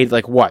getting paid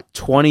like, what,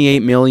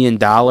 $28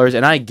 million?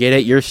 And I get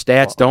it. Your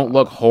stats don't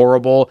look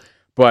horrible,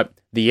 but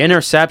the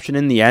interception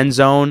in the end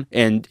zone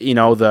and,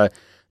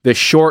 the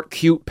short,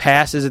 cute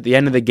passes at the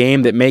end of the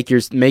game that make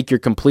your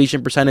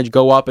completion percentage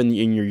go up and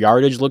your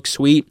yardage look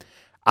sweet,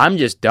 I'm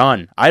just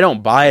done. I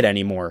don't buy it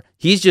anymore.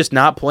 He's just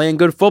not playing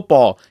good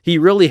football. He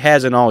really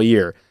hasn't all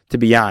year, to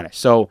be honest.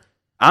 So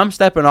I'm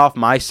stepping off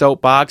my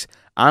soapbox.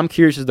 I'm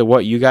curious as to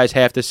what you guys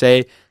have to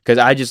say because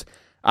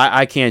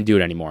I can't do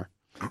it anymore.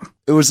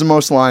 It was the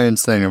most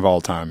Lions thing of all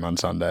time on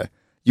Sunday.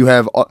 You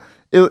have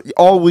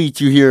all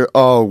week you hear,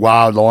 oh,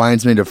 wow, the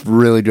Lions made a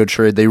really good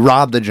trade. They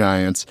robbed the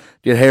Giants,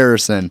 get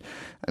Harrison.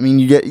 I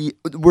mean,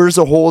 where's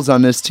the holes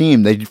on this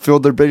team? They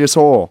filled their biggest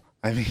hole.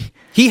 I mean,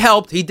 he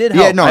helped. He did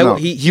help. Yeah, no,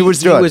 he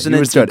was good. He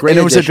was good, and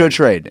it was a good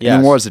trade. Yes.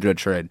 And it was a good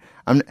trade.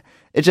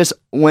 It's just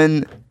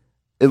when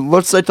it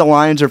looks like the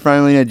Lions are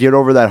finally going to get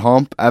over that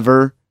hump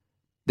ever,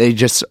 they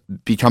just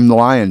become the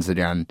Lions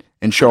again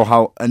and show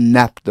how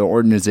inept the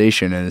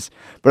organization is.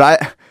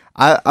 But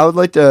I would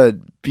like to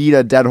beat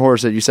a dead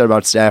horse that you said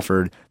about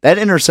Stafford. That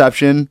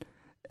interception,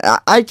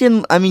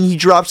 he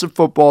drops the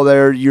football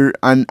there. You're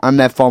on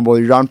that fumble.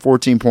 You're down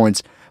 14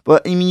 points.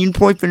 But you can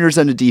point fingers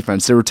on the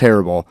defense. They were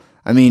terrible.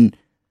 I mean,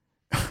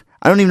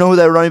 I don't even know who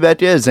that running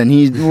back is, and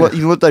he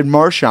looked like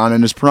Marshawn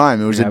in his prime.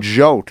 It was a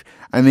joke.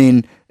 I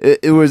mean,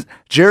 it was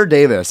Jared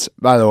Davis,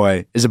 by the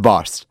way, is a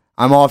bust.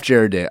 I'm off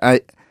Jared Davis.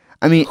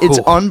 I mean, it's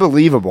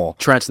unbelievable.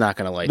 Trent's not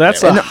going to like that.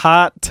 That's a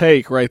hot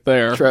take right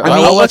there.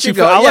 I'll let you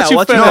go. I'll let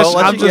you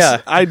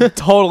finish. I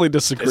totally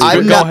disagree.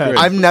 Go ahead.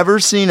 I've never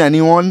seen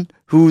anyone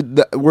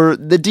where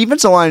the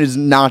defensive line is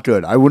not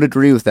good. I would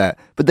agree with that.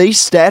 But they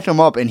stack him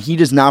up, and he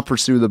does not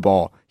pursue the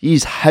ball.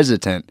 He's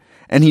hesitant.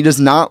 And he does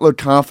not look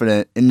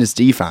confident in his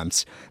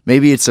defense.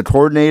 Maybe it's the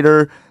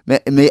coordinator. I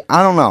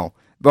don't know.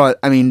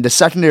 But, the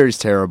secondary is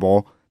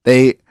terrible.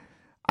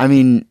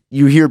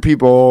 You hear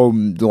people,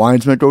 the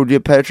Lions might go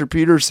get Patrick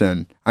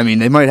Peterson.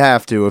 They might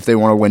have to if they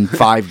want to win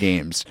 5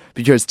 games.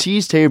 Because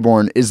Tease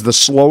Taborn is the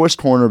slowest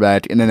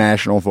cornerback in the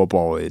National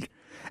Football League.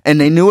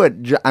 And they knew it.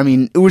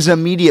 It was an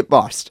immediate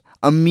bust.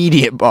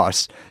 Immediate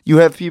bust. You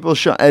have people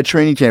at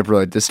training camp who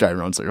are like, this guy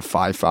runs like a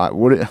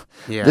 5.5.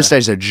 This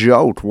guy's a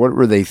joke. What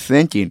were they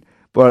thinking?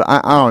 But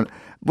I don't.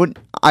 But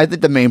I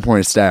think the main point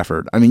is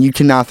Stafford. You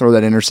cannot throw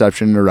that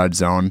interception in the red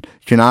zone.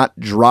 You cannot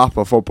drop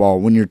a football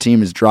when your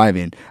team is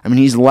driving.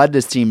 He's led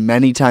this team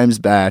many times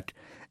back,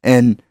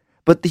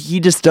 but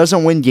he just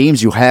doesn't win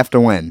games you have to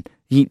win.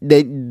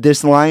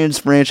 This Lions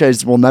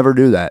franchise will never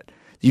do that.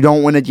 You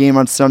don't win a game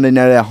on Sunday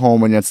night at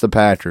home against the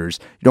Packers.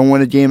 You don't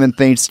win a game on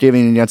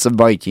Thanksgiving against the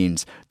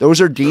Vikings. Those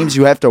are games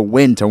you have to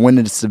win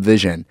this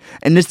division.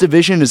 And this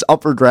division is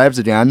up for grabs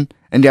again.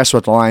 And guess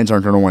what? The Lions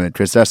aren't going to win it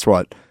because that's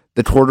what?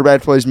 The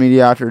quarterback plays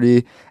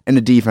mediocrity and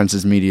the defense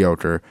is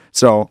mediocre.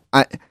 So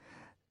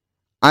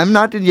I'm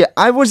not going to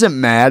I wasn't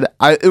mad.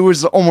 It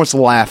was almost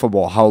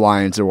laughable how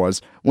Lions it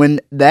was. When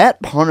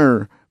that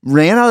punter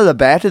ran out of the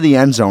back of the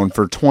end zone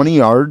for 20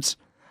 yards,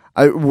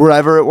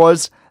 wherever it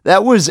was,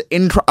 that was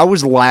I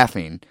was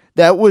laughing.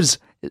 That was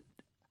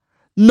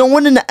no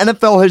one in the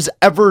NFL has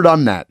ever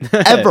done that.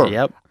 Ever.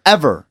 Yep.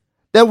 Ever.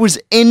 That was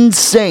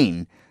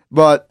insane.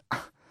 But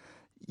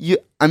you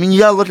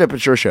gotta look at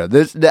Patricia.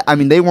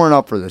 They weren't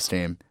up for this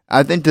game.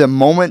 I think the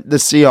moment the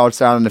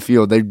Seahawks out on the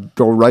field, they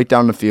go right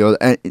down the field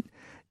and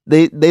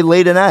they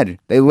laid an egg.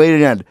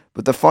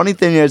 But the funny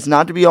thing is,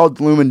 not to be all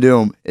gloom and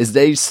doom, is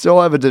they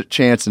still have a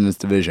chance in this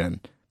division,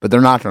 but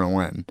they're not going to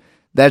win.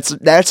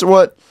 That's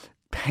what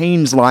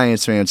pains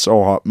Lions fans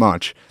so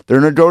much. They're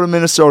going to go to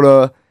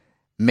Minnesota,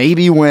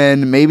 maybe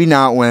win, maybe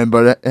not win,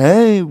 but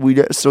hey,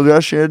 still got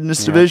a share in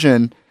this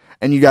division.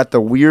 And you got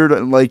the weird,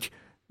 like,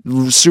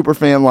 super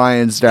fan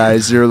Lions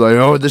guys. They're like,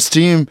 oh, this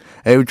team,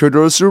 hey, we could go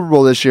to the Super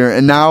Bowl this year.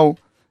 And now,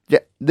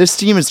 this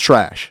team is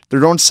trash. They're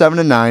going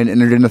 7-9, and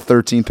they're getting a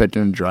 13th pick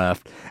in the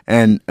draft,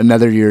 and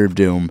another year of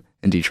doom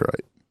in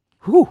Detroit.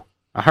 Whew.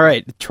 All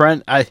right,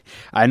 Trent.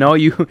 I know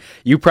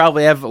you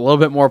probably have a little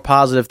bit more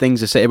positive things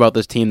to say about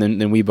this team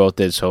than we both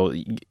did. So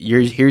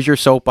here's your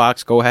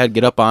soapbox. Go ahead,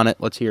 get up on it.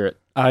 Let's hear it.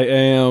 I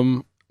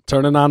am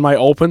turning on my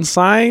open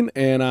sign,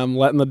 and I'm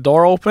letting the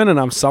door open, and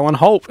I'm selling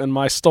hope in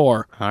my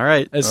store. All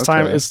right, it's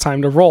time. It's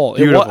time to roll.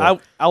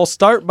 I'll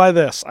start by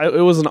this.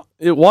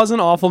 It was an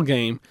awful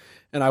game.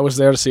 And I was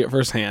there to see it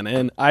firsthand.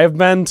 And I have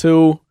been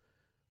to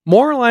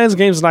more Lions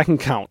games than I can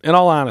count, in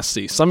all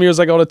honesty. Some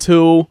years I go to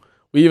 2.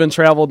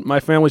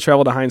 My family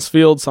traveled to Heinz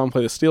Field. Some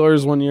play the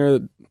Steelers one year.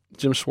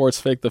 Jim Schwartz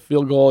faked the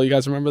field goal. You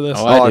guys remember this?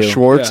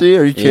 Schwartzy? Yeah.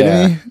 Are you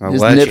kidding me?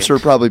 His nips were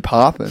probably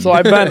popping. So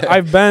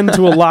I've been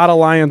to a lot of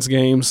Lions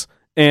games,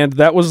 and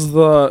that was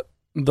the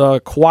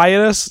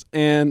quietest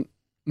and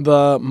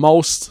the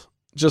most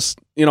just,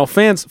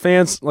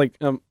 fans like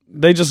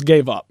they just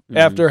gave up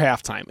after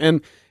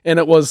halftime. And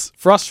it was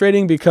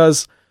frustrating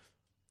because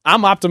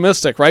I'm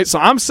optimistic, right? So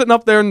I'm sitting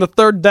up there in the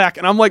third deck,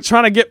 and I'm like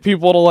trying to get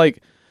people to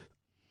like,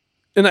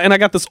 and I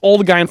got this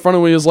old guy in front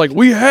of me who's like,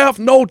 we have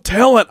no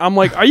talent. I'm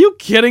like, are you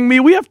kidding me?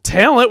 We have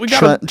talent. We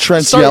got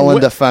Trent's yelling,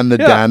 defend the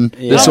den.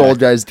 Yeah. This old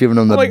guy's giving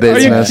him the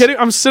business. Are you kidding?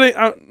 I'm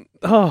sitting.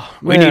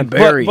 We need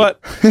Barry. But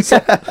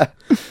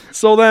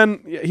so then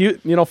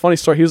funny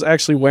story. He was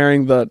actually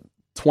wearing the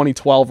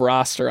 2012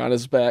 roster on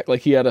his back.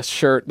 Like he had a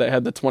shirt that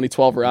had the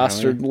 2012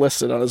 roster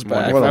listed on his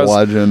back. What a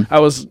legend. I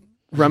was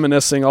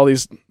reminiscing all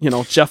these,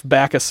 Jeff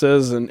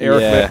Backuses and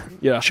Eric.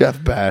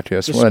 Jeff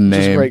Backus. What a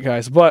name. Just great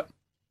guys. But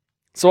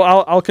so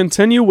I'll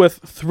continue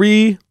with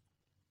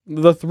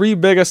the three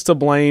biggest to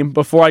blame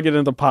before I get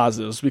into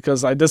positives,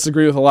 because I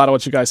disagree with a lot of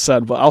what you guys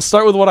said, but I'll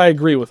start with what I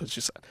agree with what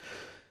you said.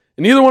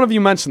 And neither one of you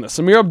mentioned this.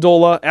 Amir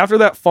Abdullah, after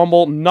that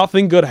fumble,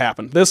 nothing good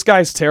happened. This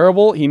guy's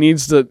terrible. He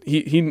needs to.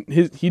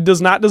 He does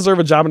not deserve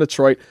a job in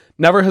Detroit.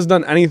 Never has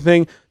done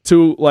anything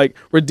to like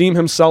redeem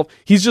himself.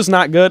 He's just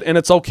not good, and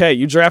it's okay.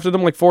 You drafted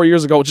him like 4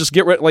 years ago. Just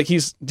get rid. Like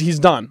he's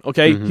done.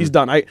 Okay, He's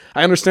done. I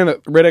understand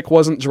that Riddick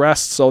wasn't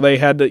dressed, so they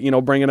had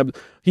to bring in a.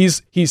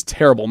 He's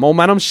terrible.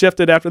 Momentum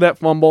shifted after that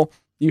fumble.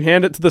 You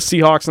hand it to the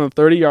Seahawks on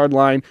the 30-yard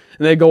line,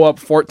 and they go up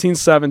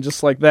 14-7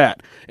 just like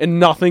that. And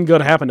nothing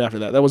good happened after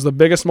that. That was the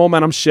biggest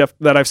momentum shift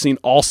that I've seen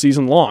all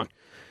season long.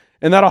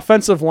 And that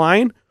offensive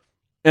line,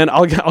 and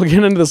I'll get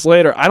into this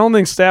later, I don't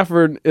think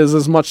Stafford is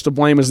as much to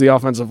blame as the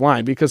offensive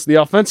line, because the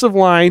offensive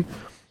line,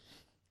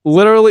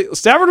 literally,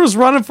 Stafford was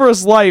running for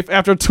his life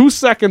after 2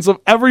 seconds of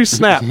every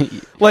snap.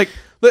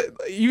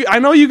 I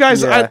know you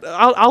guys, yeah.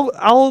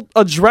 I'll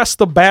address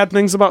the bad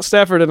things about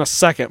Stafford in a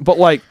second, but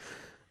like,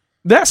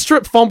 that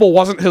strip fumble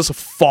wasn't his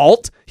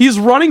fault. He's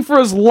running for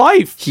his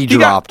life. He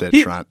dropped it,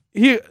 Trent.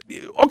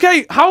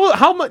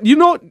 How much?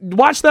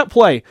 Watch that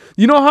play.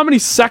 You know how many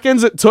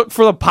seconds it took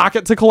for the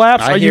pocket to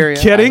collapse? Are you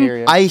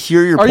kidding? I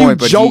hear your point,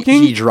 but Are you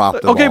joking? He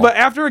dropped the Okay, ball. but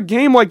after a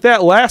game like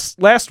that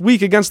last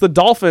week against the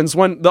Dolphins,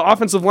 when the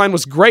offensive line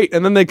was great,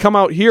 and then they come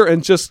out here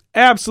and just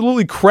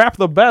absolutely crap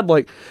the bed,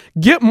 like,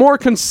 get more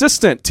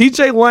consistent.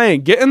 TJ Lang,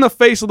 get in the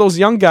face of those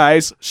young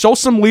guys, show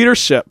some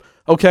leadership.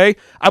 Okay,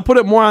 I put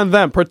it more on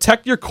them.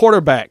 Protect your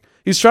quarterback.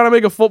 He's trying to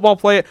make a football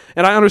play,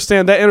 and I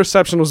understand that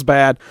interception was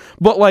bad.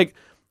 But like,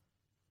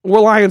 we're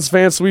Lions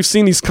fans, so we've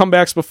seen these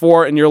comebacks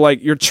before, and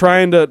you're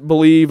trying to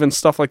believe and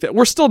stuff like that.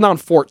 We're still down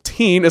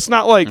 14. It's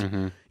not like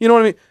you know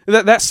what I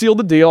mean. That sealed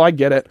the deal. I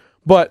get it,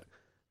 but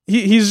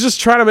he's just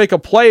trying to make a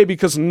play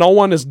because no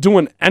one is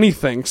doing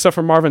anything except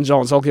for Marvin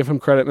Jones. I'll give him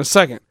credit in a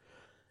second.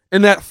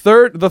 And the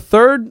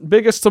third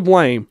biggest to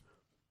blame.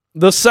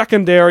 The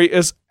secondary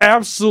is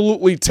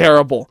absolutely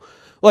terrible.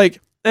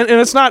 Like, and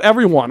it's not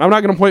everyone. I'm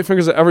not going to point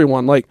fingers at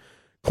everyone. Like,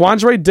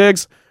 Quandre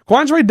Diggs,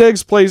 Quandre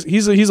Diggs plays.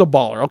 He's a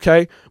baller,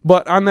 okay.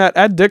 But on that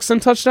Ed Dixon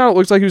touchdown, it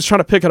looks like he was trying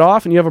to pick it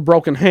off, and you have a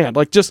broken hand.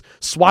 Like, just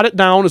swat it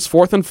down. It's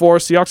 4th and 4.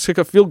 Seahawks kick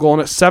a field goal,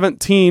 and it's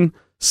 17-7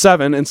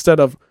 instead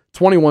of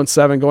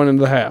 21-7 going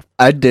into the half.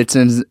 Ed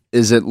Dixon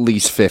is at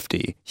least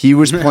 50. He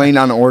was playing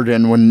on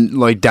Oregon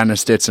when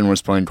Dennis Dixon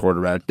was playing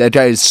quarterback. That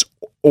guy is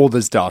old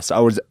as dust. I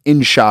was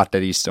in shock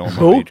that he's still in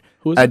the league.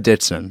 Who is Ed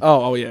Dixon.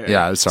 Oh yeah.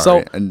 Yeah,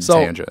 sorry.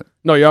 Tangent.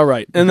 No, you're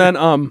right. And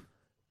then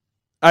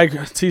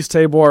Tease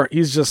Tabor,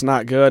 he's just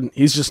not good.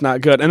 He's just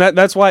not good. And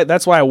that's why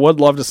I would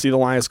love to see the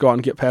Lions go out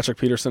and get Patrick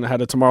Peterson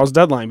ahead of tomorrow's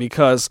deadline,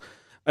 because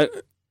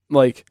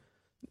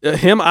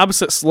him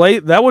opposite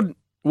Slate, that would,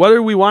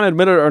 whether we want to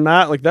admit it or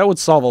not, like, that would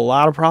solve a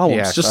lot of problems.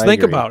 Yes, just I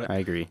think agree. about it. I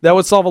agree. That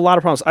would solve a lot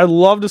of problems. I'd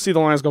love to see the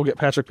Lions go get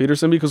Patrick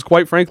Peterson, because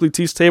quite frankly,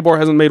 Tease Tabor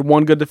hasn't made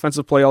one good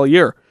defensive play all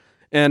year.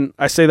 And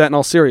I say that in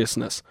all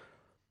seriousness.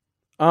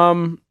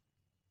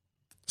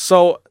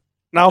 So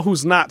now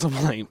who's not to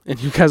blame?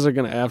 And you guys are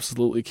going to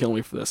absolutely kill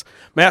me for this.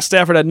 Matt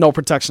Stafford had no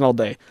protection all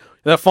day.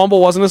 That fumble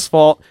wasn't his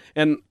fault,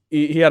 and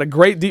he had a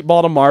great deep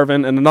ball to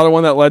Marvin, and another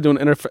one that led to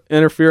an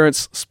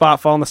interference spot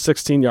foul on the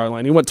 16-yard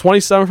line. He went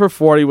 27 for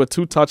 40 with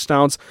 2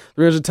 touchdowns,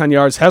 310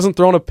 yards, hasn't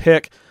thrown a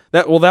pick.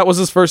 That was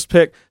his first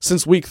pick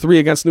since week 3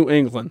 against New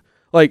England.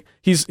 Like,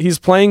 he's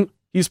playing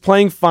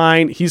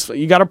fine.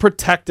 You got to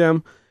protect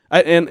him.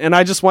 I want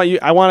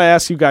to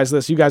ask you guys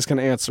this. You guys can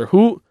answer.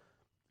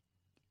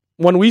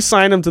 When we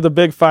signed him to the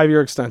big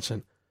 5-year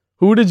extension,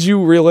 who did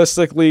you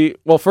realistically?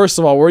 Well, first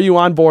of all, were you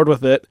on board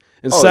with it?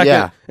 And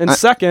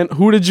second,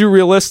 who did you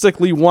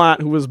realistically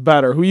want who was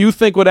better? Who you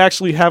think would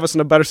actually have us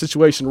in a better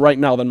situation right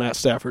now than Matt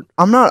Stafford?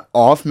 I'm not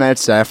off Matt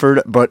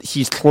Stafford, but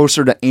he's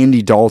closer to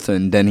Andy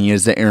Dalton than he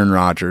is to Aaron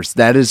Rodgers.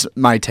 That is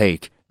my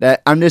take.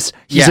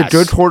 He's a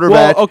good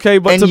quarterback. Well, okay,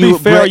 but to be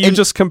fair, you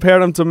just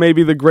compared him to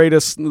maybe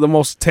the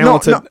most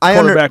talented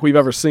quarterback we've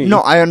ever seen. No,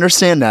 I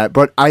understand that,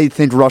 but I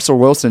think Russell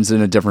Wilson's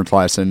in a different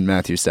class than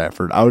Matthew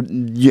Stafford.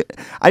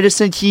 I just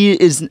think he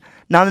is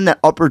not in that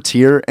upper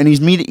tier, and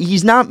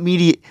he's not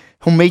media.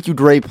 He'll make you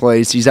great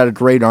plays. He's got a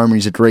great arm.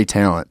 He's a great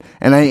talent,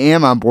 and I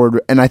am on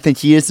board. And I think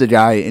he is the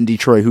guy in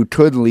Detroit who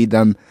could lead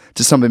them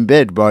to something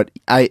big. But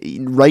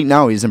right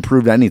now he's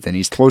improved anything.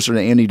 He's closer to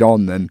Andy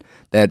Dalton than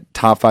that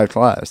top 5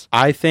 class.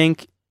 I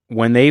think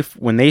when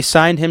they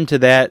signed him to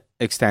that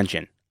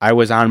extension, I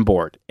was on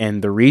board,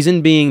 and the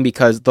reason being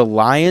because the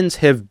Lions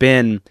have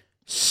been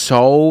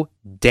so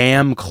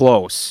damn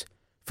close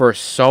for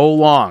so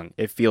long.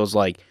 It feels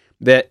like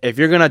that if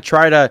you're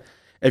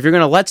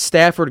gonna let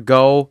Stafford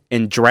go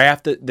and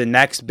draft the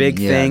next big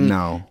thing,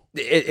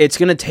 it's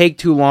gonna take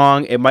too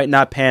long. It might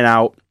not pan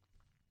out.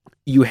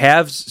 You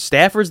have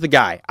Stafford's the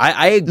guy.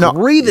 I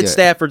agree that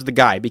Stafford's the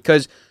guy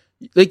because,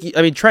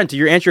 Trent,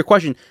 to answer your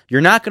question,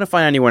 you're not gonna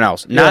find anyone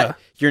else.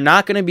 You're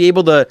not gonna be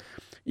able to,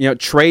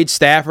 trade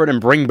Stafford and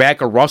bring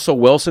back a Russell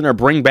Wilson or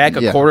bring back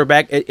a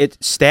quarterback.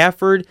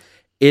 Stafford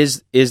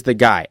is the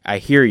guy. I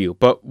hear you,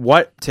 but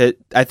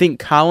I think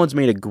Collins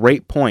made a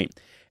great point.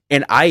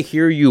 And I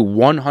hear you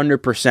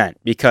 100%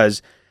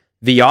 because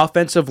the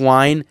offensive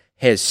line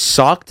has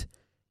sucked.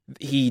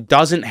 He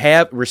doesn't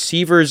have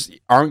receivers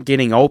aren't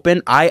getting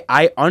open.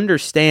 I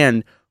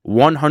understand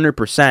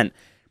 100%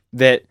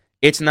 that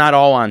it's not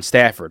all on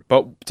Stafford.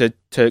 But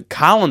to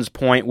Collins'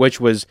 point, which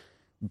was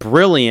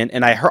brilliant,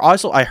 and I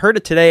heard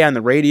it today on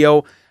the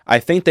radio. I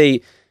think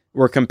they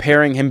were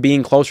comparing him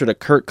being closer to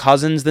Kirk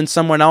Cousins than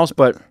someone else,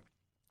 but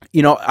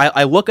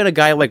I look at a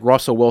guy like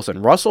Russell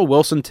Wilson. Russell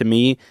Wilson, to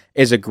me,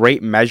 is a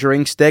great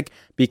measuring stick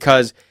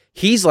because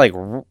he's like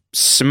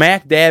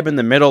smack dab in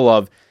the middle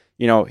of,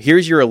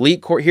 here's your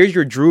elite court, here's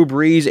your Drew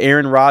Brees,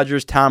 Aaron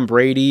Rodgers, Tom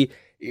Brady,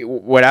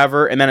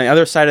 whatever. And then on the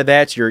other side of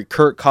that's your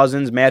Kirk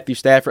Cousins, Matthew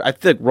Stafford. I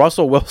think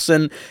Russell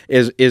Wilson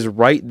is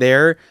right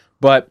there.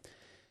 But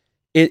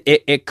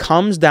it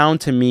comes down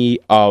to me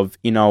of,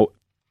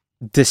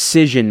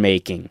 decision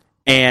making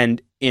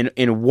and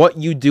in what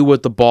you do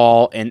with the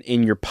ball and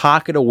in your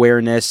pocket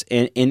awareness.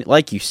 And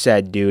like you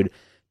said, dude,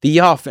 the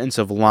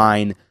offensive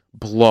line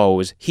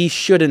blows. He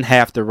shouldn't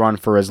have to run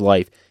for his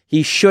life.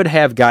 He should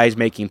have guys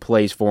making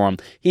plays for him.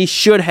 He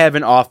should have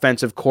an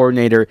offensive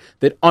coordinator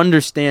that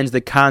understands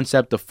the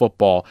concept of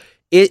football.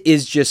 It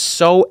is just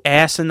so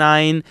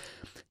asinine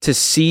to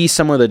see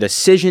some of the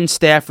decisions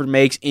Stafford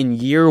makes in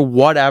year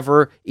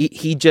whatever.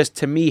 He just,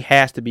 to me,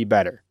 has to be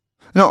better.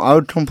 No, I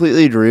would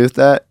completely agree with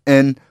that.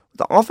 And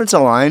the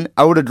offensive line,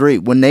 I would agree.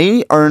 When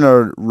they are in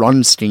a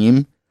run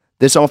scheme,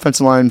 this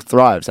offensive line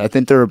thrives. I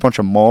think they're a bunch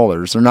of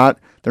maulers.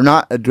 They're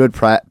not a good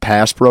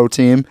pass pro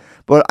team.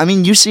 But,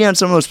 you see on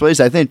some of those plays,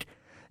 I think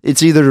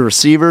it's either the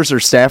receivers or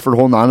Stafford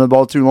holding on to the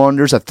ball too long.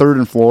 There's a 3rd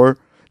and 4.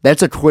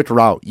 That's a quick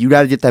route. You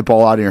got to get that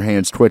ball out of your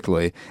hands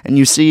quickly. And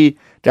you see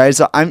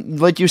guys,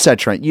 like you said,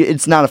 Trent,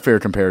 it's not a fair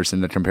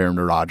comparison to compare him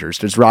to Rodgers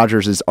because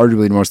Rodgers is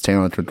arguably the most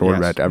talented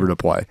quarterback ever to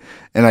play.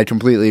 And I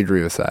completely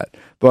agree with that.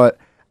 But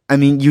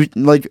you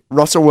like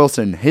Russell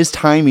Wilson, his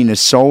timing is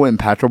so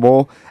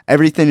impeccable.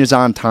 Everything is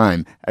on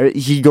time.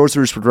 He goes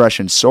through his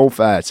progression so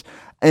fast.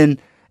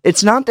 And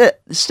it's not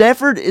that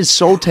Stafford is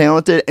so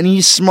talented and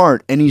he's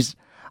smart and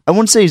I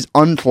wouldn't say he's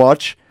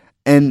unclutch.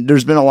 And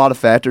there's been a lot of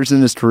factors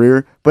in his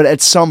career, but at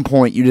some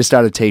point you just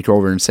got to take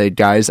over and say,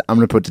 guys, I'm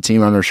going to put the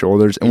team on our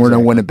shoulders and we're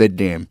going to win a big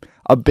game.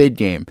 A big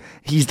game.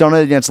 He's done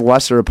it against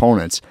lesser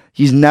opponents.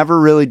 He's never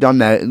really done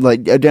that.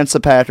 Like against the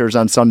Packers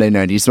on Sunday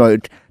night, he's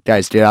like,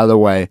 guys, get out of the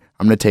way.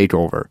 I'm going to take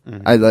over.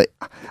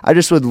 I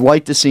just would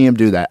like to see him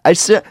do that. I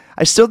still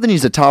think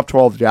he's a top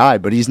 12 guy,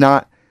 but he's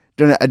not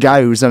a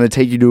guy who's going to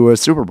take you to a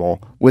Super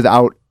Bowl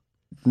without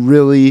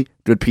really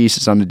good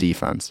pieces on the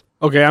defense.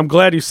 Okay, I'm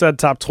glad you said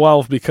top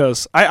 12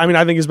 because I mean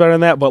I think he's better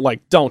than that, but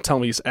like don't tell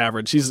me he's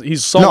average.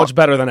 He's so much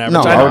better than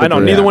average. No, I know.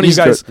 Neither one of you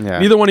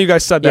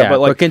guys said that, but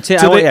like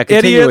continue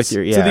idiots, with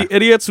your to the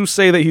idiots who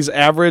say that he's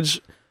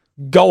average,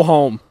 go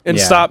home and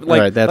stop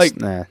quit.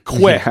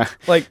 Yeah.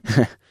 Like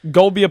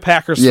go be a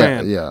Packers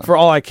fan for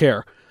all I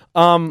care.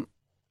 Like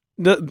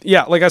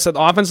I said,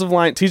 the offensive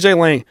line, TJ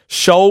Lang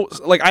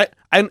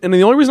and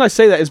the only reason I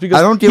say that is because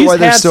I don't get he's why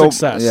they're had so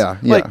success.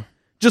 Yeah.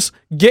 Just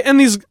get in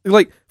these,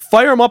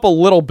 fire him up a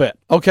little bit,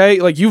 okay?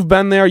 Like, you've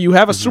been there. You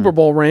have a Super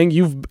Bowl ring.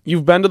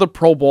 You've been to the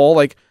Pro Bowl.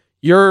 Like,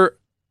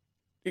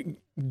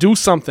 do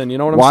something. You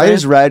know what I'm saying? Why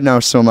is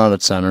Ragnow still not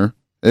at center?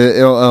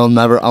 I'll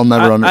never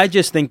I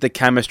just think the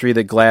chemistry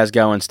that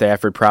Glasgow and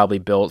Stafford probably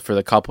built for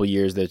the couple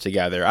years they're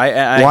together.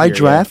 Why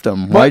draft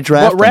him? Why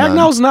draft him? But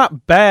Ragnow's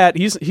not bad.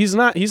 He's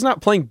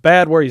not playing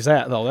bad where he's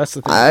at though. That's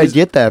the thing. I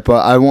get that,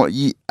 but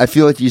I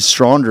feel like he's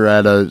stronger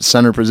at a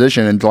center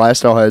position, and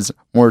Glasgow has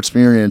more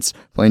experience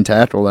playing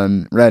tackle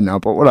than Ragnow.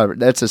 But whatever,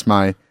 that's just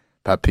my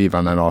pet peeve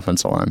on that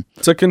offensive line.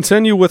 To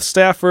continue with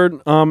Stafford,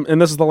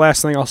 and this is the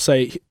last thing I'll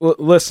say.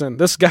 Listen,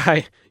 this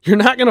guy, you're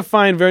not going to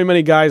find very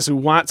many guys who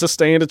want to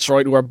stay in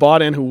Detroit, who are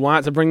bought in, who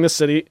want to bring the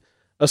city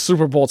a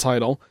Super Bowl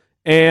title.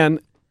 And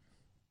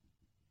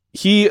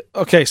he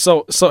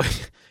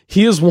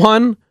has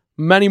won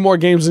many more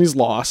games than he's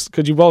lost.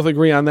 Could you both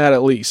agree on that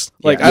at least?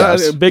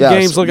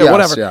 Games, look at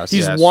whatever.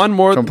 He's won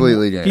more.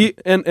 Completely game.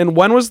 And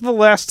when was the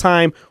last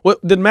time?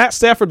 Did Matt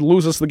Stafford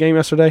lose us the game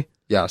yesterday?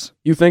 Yes.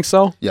 You think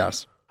so?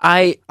 Yes.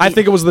 I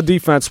think it was the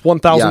defense,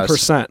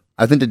 1,000%.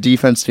 I think the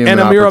defense team and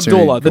Amir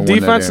Abdullah. The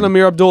defense and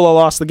Amir Abdullah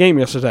lost the game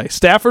yesterday.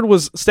 Stafford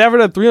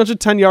had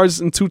 310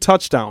 yards and 2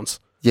 touchdowns.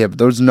 Yeah, but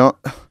those not.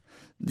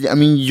 I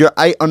mean,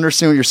 I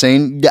understand what you're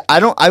saying. Yeah,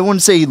 I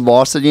wouldn't say he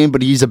lost the game,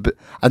 but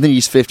I think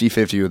he's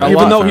 50-50 with that.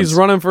 Even though he's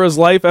running for his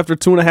life after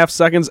 2.5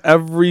 seconds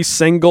every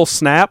single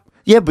snap.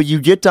 Yeah, but you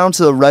get down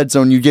to the red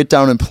zone, you get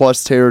down in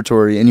plus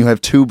territory, and you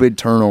have 2 big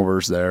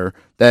turnovers there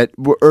that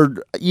are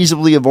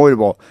easily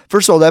avoidable.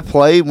 First of all, that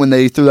play, when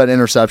they threw that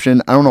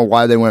interception, I don't know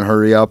why they went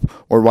hurry up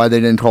or why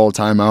they didn't call a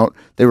timeout.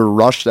 They were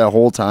rushed that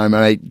whole time,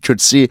 and I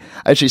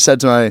actually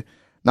said to my,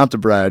 not to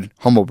Brad,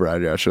 humble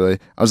Brad, actually,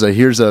 I was like,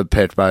 here's a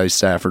pitch by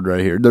Stafford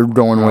right here. They're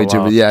going way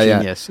too,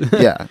 genius.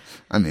 Yeah.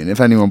 I mean,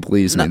 if anyone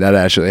believes me, that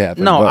actually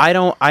happened. No, I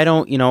don't,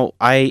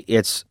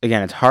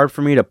 it's hard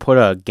for me to put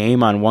a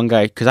game on one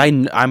guy because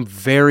I'm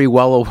very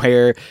well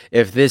aware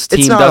if this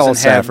team team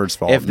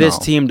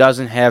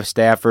doesn't have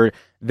Stafford,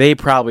 they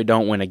probably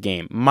don't win a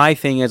game. My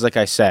thing is, like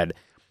I said,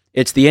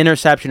 it's the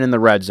interception in the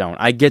red zone.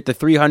 I get the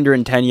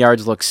 310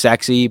 yards look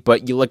sexy,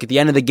 but you look at the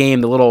end of the game,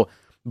 the little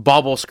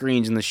bubble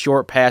screens and the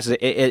short passes,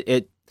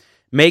 it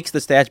makes the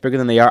stats bigger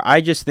than they are. I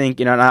just think,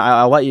 and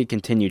I'll let you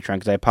continue,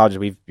 Trent, because I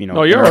apologize.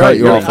 No, you're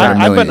right.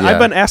 I've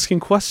been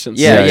asking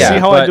questions. Yeah. See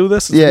how I do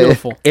this? It's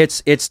beautiful.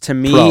 It's to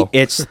me,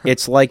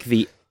 it's like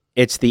the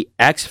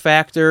X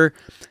factor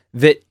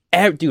that,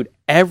 dude,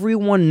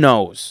 everyone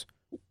knows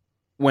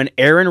when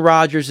Aaron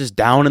Rodgers is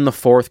down in the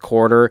fourth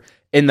quarter.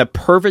 And the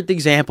perfect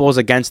example is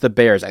against the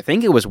Bears. I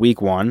think it was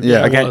week 1.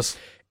 Yeah, it was.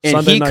 And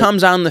Sunday night.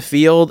 Comes on the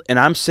field, and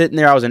I'm sitting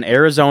there. I was in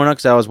Arizona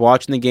because I was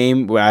watching the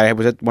game.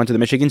 Went to the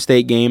Michigan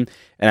State game,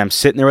 and I'm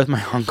sitting there with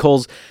my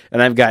uncles,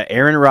 and I've got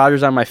Aaron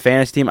Rodgers on my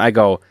fantasy team. I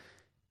go,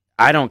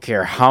 I don't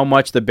care how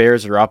much the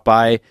Bears are up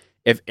by.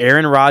 If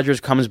Aaron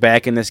Rodgers comes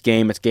back in this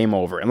game, it's game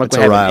over. And look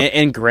what happened.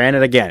 And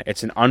granted, again,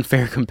 it's an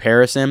unfair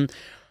comparison,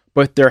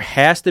 but there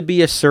has to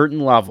be a certain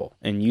level.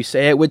 And you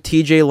say it with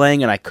TJ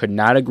Lang, and I could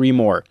not agree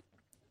more.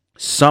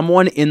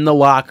 Someone in the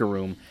locker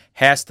room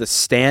has to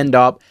stand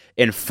up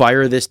and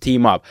fire this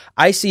team up.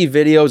 I see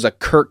videos of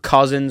Kirk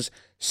Cousins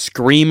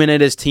screaming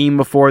at his team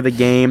before the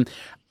game.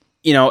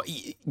 You know,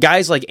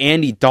 guys like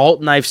Andy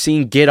Dalton I've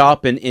seen get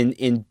up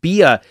and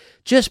be a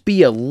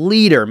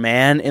leader,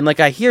 man. And like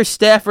I hear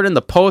Stafford in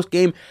the post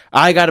game,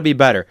 I got to be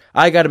better.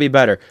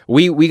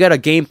 We got a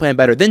game plan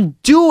better. Then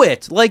do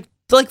it. Like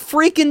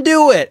freaking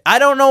do it. I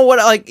don't know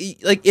what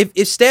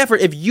if Stafford,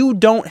 if you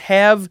don't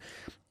have.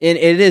 And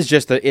it is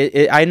just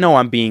I know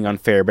I'm being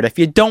unfair, but if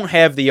you don't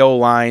have the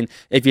O-line,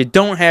 if you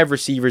don't have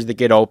receivers that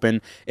get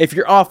open, if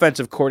your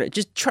offensive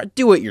coordinator, just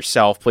do it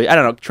yourself, please. I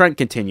don't know. Trent,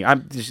 continue.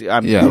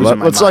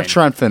 Let's let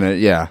Trent finish.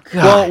 Yeah.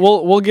 God.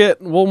 Well,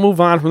 we'll move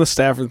on from the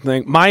Stafford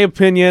thing. My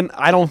opinion,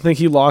 I don't think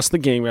he lost the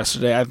game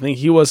yesterday. I think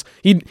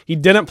he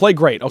didn't play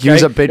great. Okay, he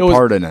was a big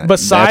part in it.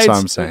 Besides, that's what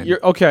I'm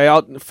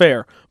saying.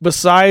 Fair.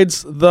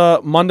 Besides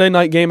the Monday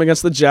night game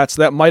against the Jets,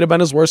 that might have been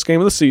his worst game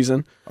of the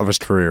season of his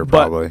career,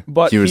 probably.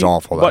 But he was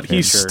awful. But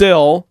he's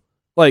still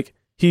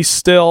he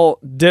still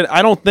did.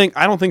 I don't think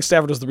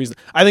Stafford was the reason.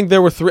 I think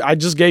there were three. I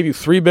just gave you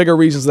three bigger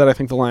reasons that I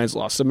think the Lions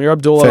lost. Samir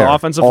Abdullah, Fair. the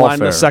offensive All line,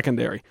 and the fair.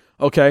 secondary.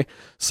 Okay,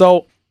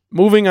 so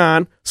moving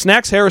on.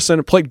 Snacks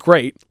Harrison played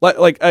great.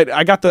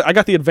 I got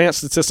the advanced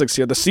statistics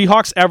here. The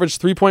Seahawks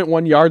averaged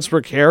 3.1 yards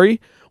per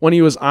carry when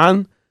he was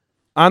on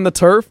the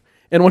turf,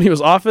 and when he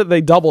was off it,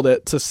 they doubled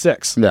it to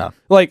 6. Yeah.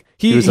 Like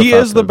he was is the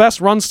effective. best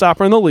run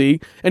stopper in the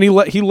league, and he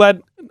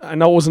led. I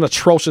know it was an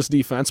atrocious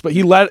defense, but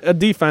he led a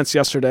defense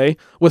yesterday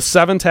with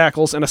 7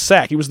 tackles and a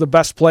sack. He was the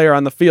best player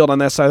on the field on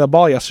that side of the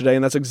ball yesterday,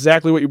 and that's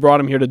exactly what you brought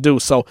him here to do.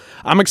 So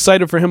I'm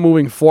excited for him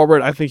moving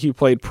forward. I think he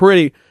played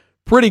pretty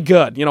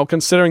good,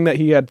 considering that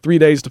he had 3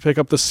 days to pick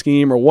up the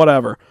scheme or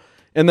whatever.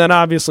 And then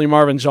obviously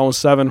Marvin Jones,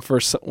 7 for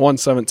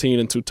 117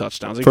 and 2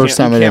 touchdowns. First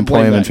time I didn't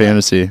play him in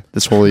fantasy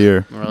this whole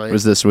year. Really? It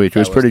was this week. It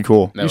was pretty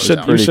cool. that You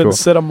should pretty cool.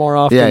 sit him more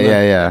often.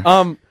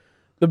 Yeah.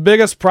 The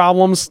biggest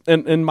problems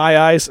in my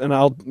eyes, and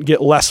I'll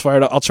get less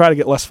fired up. I'll try to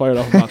get less fired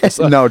up about this.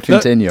 No,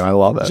 continue. I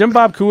love it. Jim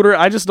Bob Cooter,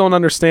 I just don't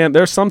understand.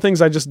 There's some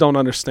things I just don't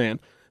understand.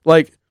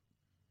 Like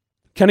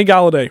Kenny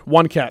Galladay,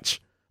 1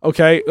 catch.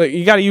 Okay,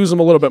 you got to use him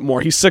a little bit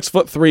more. He's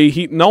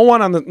 6'3". No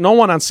one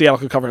on Seattle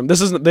could cover him.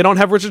 They don't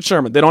have Richard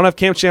Sherman. They don't have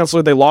Cam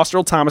Chancellor. They lost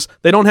Earl Thomas.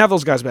 They don't have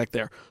those guys back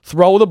there.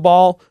 Throw the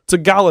ball to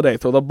Galladay.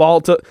 Throw the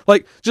ball to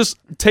just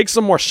take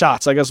some more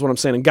shots. I guess is what I'm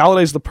saying. And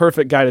Galladay's the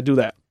perfect guy to do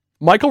that.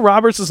 Michael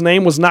Roberts'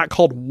 name was not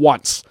called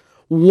once,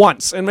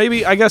 and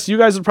maybe I guess you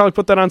guys would probably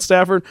put that on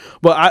Stafford,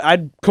 but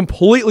I'd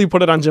completely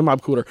put it on Jim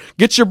Bob Cooter.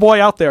 Get your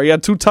boy out there. He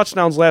had 2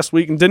 touchdowns last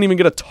week and didn't even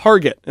get a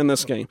target in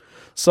this game.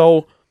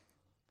 So.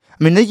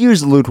 I mean, they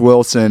use Luke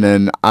Wilson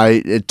and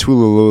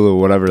Tulululu,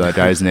 whatever that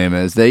guy's name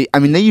is. They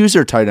use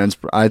their tight ends.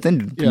 I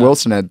think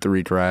Wilson had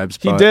 3 grabs.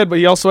 He did, but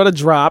he also had a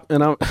drop.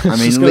 And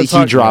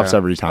he drops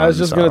every time. I was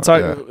just going to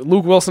talk. Yeah.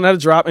 Luke Wilson had a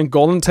drop, and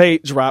Golden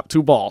Tate dropped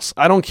 2 balls.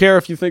 I don't care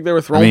if you think they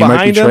were thrown he might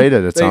behind be him.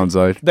 traded. Sounds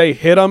like they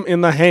hit him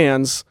in the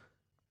hands,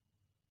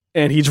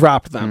 and he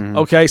dropped them. Mm-hmm.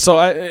 Okay, so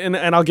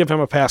and I'll give him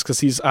a pass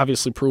because he's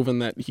obviously proven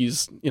that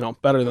he's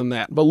better than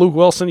that. But Luke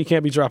Wilson, you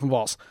can't be dropping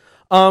balls.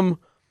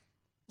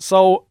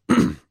 So.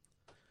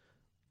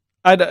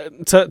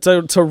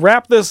 To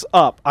wrap this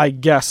up, I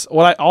guess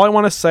all I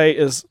want to say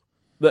is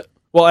that.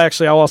 Well,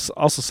 actually, I'll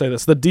also say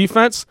this: the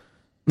defense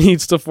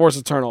needs to force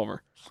a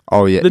turnover.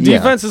 Oh yeah, the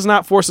defense has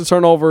not forced a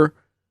turnover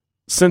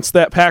since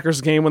that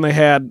Packers game when they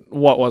had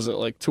what was it,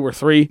 like 2 or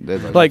 3?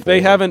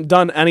 They haven't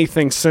done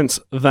anything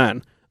since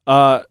then.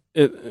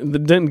 It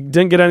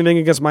didn't get anything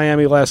against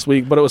Miami last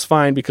week, but it was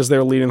fine because they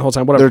were leading the whole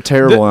time. Whatever. They're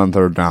terrible on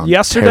third down.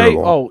 Yesterday,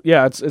 terrible.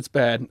 It's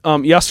bad.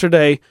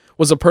 Yesterday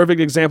was a perfect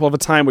example of a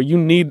time where you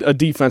need a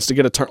defense to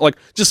get a turn.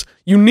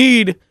 You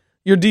need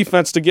your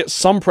defense to get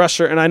some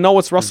pressure. And I know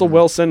it's Russell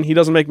Wilson; he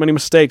doesn't make many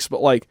mistakes,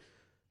 but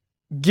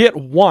get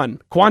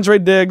one.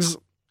 Quandre Diggs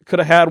could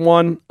have had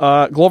one.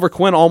 Glover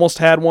Quinn almost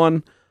had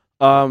one.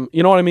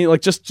 You know what I mean?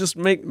 Just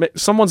make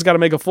someone's got to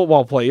make a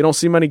football play. You don't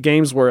see many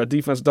games where a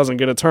defense doesn't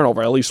get a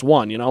turnover, at least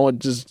one. It's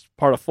just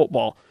part of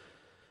football.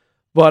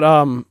 But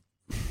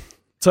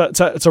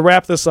to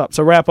wrap this up,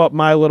 to wrap up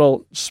my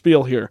little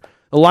spiel here,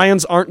 the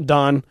Lions aren't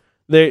done.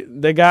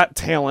 They got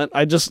talent.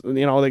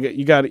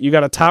 You got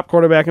a top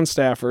quarterback in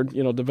Stafford.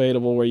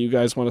 Debatable where you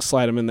guys want to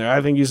slide him in there.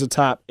 I think he's a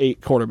top 8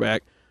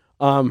 quarterback.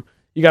 You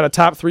got a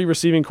top 3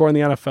 receiving core in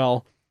the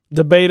NFL.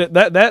 Debate it.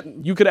 That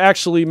you could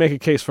actually make a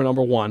case for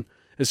number 1.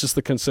 It's just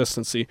the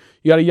consistency.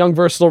 You got a young,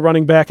 versatile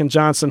running back in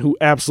Johnson who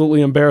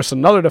absolutely embarrassed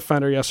another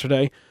defender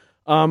yesterday,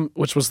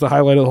 which was the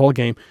highlight of the whole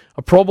game.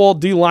 A Pro Bowl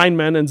D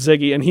lineman in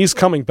Ziggy, and he's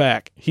coming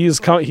back. He's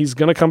going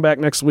to come back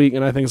next week,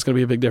 and I think it's going to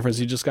be a big difference.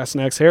 You just got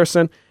Snacks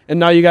Harrison, and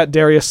now you got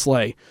Darius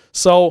Slay.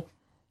 So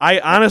I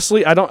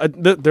honestly,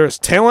 there's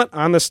talent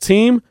on this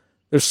team.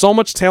 There's so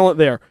much talent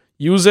there.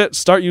 Use it.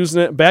 Start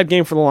using it. Bad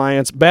game for the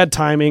Lions. Bad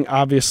timing,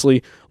 obviously.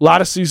 A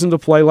lot of season to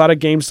play. A lot of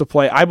games to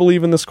play. I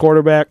believe in this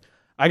quarterback.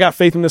 I got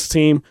faith in this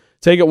team.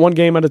 Take it one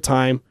game at a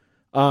time.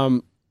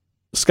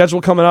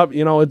 Schedule coming up,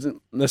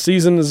 the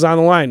season is on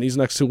the line these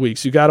next 2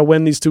 weeks. You got to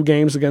win these 2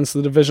 games against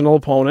the divisional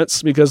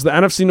opponents because the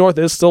NFC North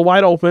is still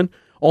wide open.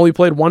 Only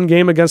played 1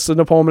 game against an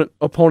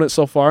opponent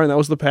so far, and that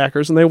was the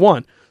Packers, and they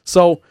won.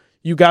 So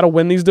you got to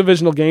win these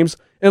divisional games.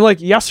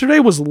 And yesterday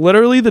was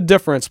literally the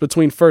difference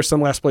between first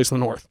and last place in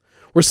the North.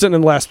 We're sitting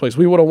in last place.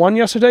 We would have won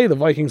yesterday. The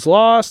Vikings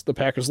lost. The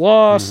Packers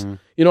lost. Mm-hmm.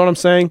 You know what I'm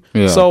saying?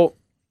 Yeah. So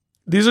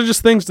these are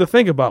just things to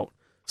think about.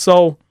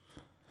 So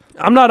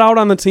I'm not out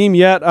on the team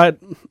yet.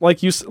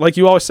 Like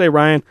you always say,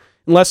 Ryan,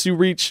 unless you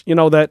reach,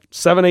 that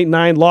 7, 8,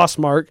 9 loss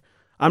mark,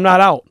 I'm not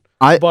out.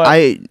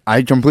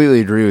 I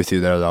completely agree with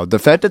you there, though. The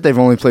fact that they've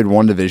only played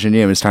 1 division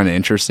game is kind of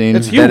interesting.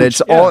 It's huge.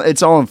 That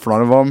it's all in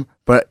front of them.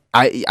 But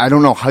I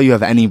don't know how you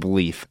have any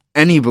belief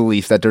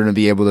that they're going to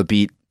be able to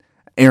beat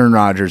Aaron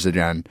Rodgers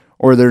again,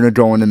 or they're going to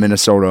go into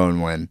Minnesota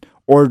and win,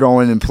 or go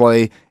in and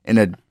play in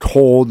a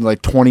cold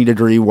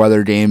 20-degree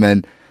weather game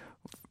and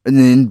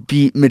then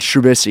beat Mitch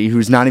Trubisky,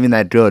 who's not even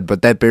that good,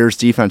 but that Bears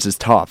defense is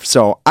tough.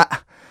 So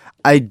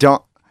I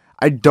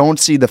don't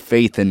see the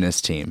faith in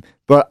this team.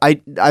 But I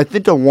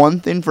think the one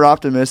thing for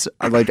optimism,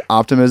 I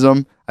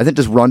think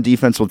this run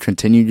defense will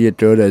continue to get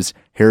good as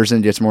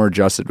Harrison gets more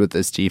adjusted with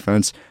this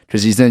defense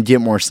because he's going to get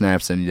more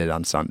snaps than he did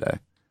on Sunday.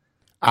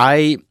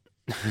 That's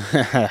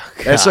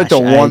like the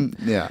one,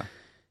 yeah.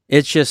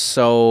 It's just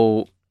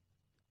so.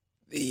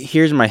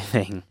 Here's my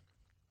thing.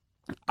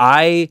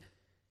 I'm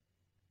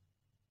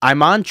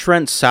on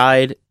Trent's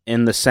side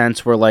in the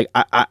sense where, like,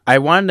 I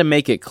wanted to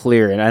make it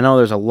clear, and I know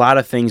there's a lot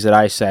of things that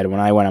I said when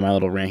I went on my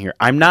little rant here.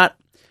 I'm not.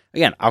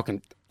 Again,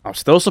 I'll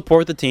still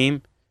support the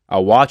team.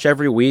 I'll watch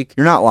every week.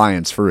 You're not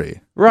Lions free.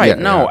 Right. Yeah,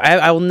 no, yeah.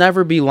 I will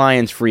never be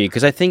Lions free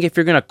because I think if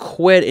you're going to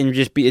quit and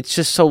it's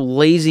just so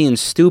lazy and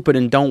stupid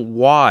and don't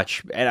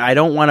watch. And I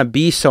don't want to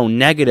be so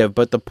negative.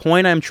 But the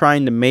point I'm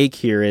trying to make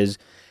here is,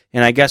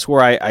 and I guess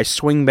where I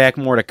swing back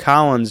more to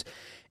Collins,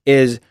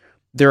 is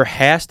there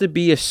has to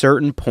be a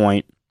certain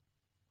point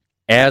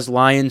as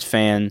Lions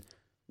fan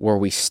where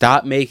we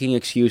stop making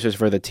excuses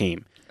for the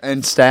team.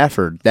 And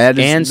Stafford. That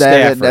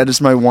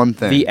is my one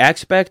thing. The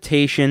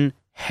expectation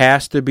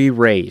has to be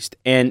raised.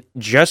 And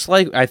just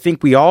like I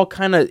think we all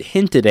kind of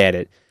hinted at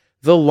it,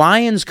 the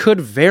Lions could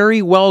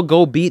very well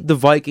go beat the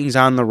Vikings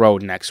on the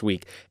road next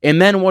week.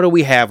 And then what do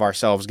we have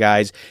ourselves,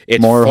 guys?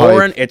 It's More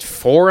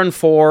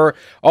 4-4.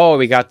 Oh,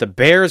 we got the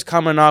Bears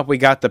coming up. We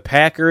got the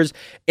Packers.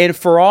 And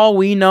for all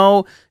we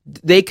know,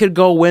 they could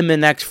go win the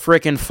next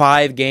freaking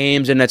 5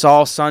 games and it's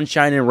all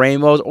sunshine and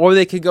rainbows, or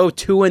they could go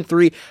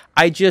 2-3.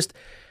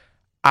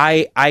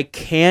 I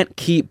can't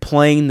keep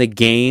playing the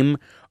game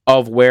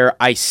of where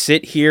I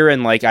sit here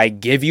and like I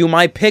give you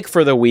my pick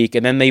for the week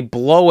and then they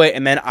blow it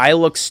and then I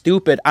look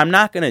stupid. I'm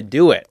not going to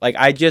do it. Like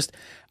I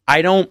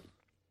don't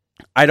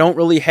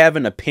really have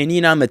an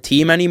opinion on the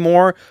team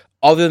anymore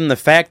other than the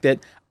fact that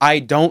I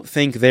don't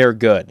think they're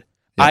good.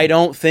 Yeah. I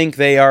don't think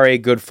they are a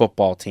good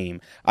football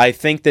team. I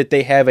think that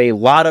they have a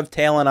lot of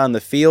talent on the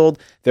field.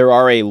 There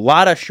are a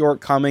lot of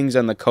shortcomings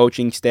on the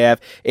coaching staff,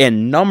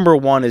 and number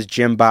one is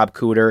Jim Bob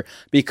Cooter,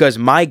 because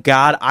my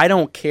God, I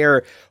don't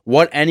care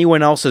what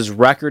anyone else's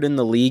record in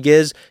the league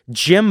is.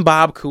 Jim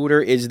Bob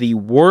Cooter is the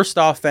worst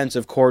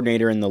offensive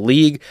coordinator in the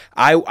league.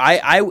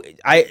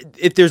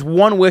 If there's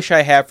one wish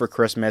I have for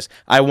Christmas,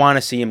 I want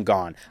to see him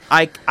gone.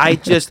 I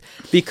just,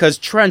 because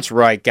Trent's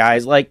right,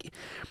 guys, like,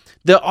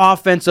 the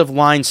offensive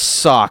line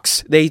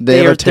sucks. They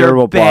have a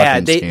terrible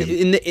bad.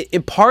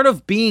 In part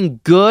of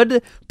being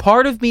good,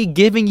 part of me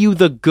giving you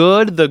the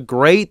good, the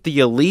great, the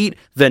elite,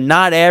 the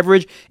not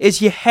average,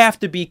 is you have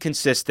to be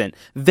consistent.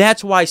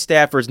 That's why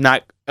Stafford's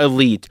not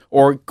elite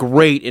or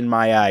great in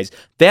my eyes.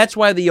 That's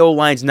why the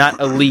O-line's not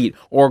elite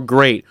or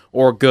great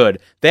or good.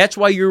 That's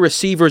why your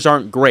receivers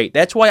aren't great.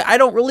 That's why I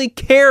don't really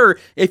care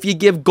if you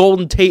give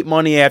Golden Tate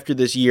money after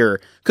this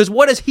year. Because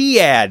what does he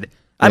add?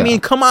 I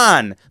mean, come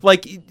on.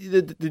 Like,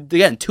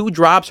 again, 2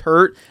 drops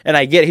hurt, and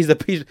I get he's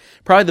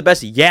probably the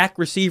best yak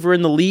receiver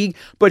in the league,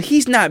 but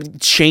he's not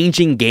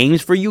changing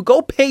games for you.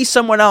 Go pay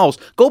someone else.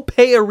 Go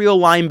pay a real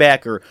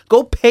linebacker.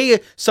 Go pay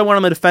someone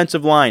on the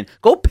defensive line.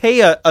 Go pay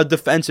a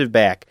defensive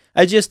back.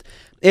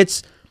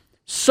 It's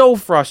so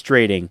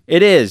frustrating.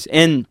 It is.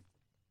 And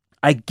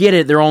I get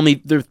it. They're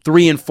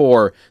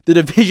 3-4. The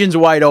division's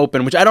wide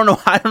open, which I don't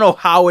know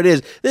how it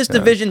is. This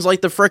division's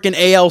like the frickin'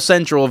 AL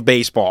Central of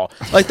baseball.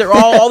 Like they're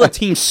all the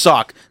teams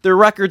suck. Their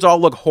records all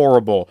look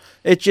horrible.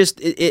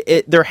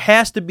 There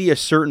has to be a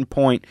certain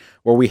point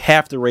where we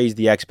have to raise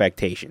the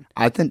expectation.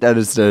 I think that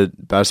is the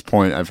best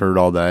point I've heard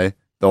all day.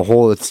 The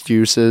whole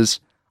excuses.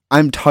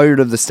 I'm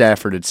tired of the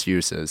Stafford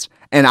excuses.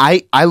 And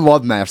I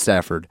love Matt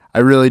Stafford. I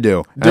really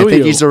do. And I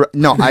think he's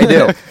no, I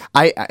do.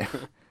 I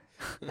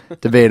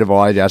debatable,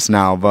 I guess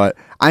now, but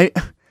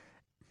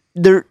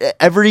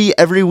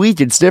every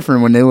week it's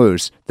different when they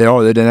lose. They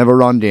didn't have a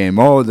run game.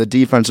 Oh, the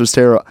defense was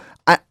terrible.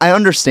 I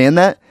understand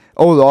that.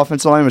 Oh, the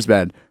offensive line was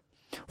bad.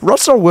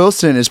 Russell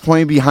Wilson is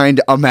playing behind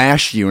a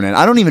MASH unit.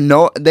 I don't even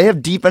know. They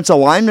have defensive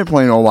linemen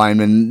playing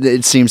O-linemen,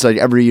 it seems like,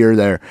 every year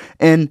there.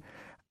 And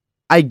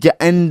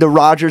the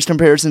Rodgers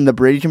comparison, the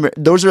Brady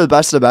comparison, those are the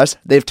best of the best.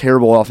 They have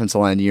terrible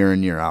offensive line year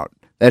in, year out.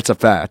 That's a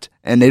fact.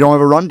 And they don't have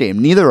a run game,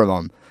 neither of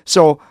them.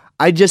 So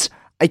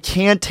I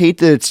can't take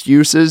the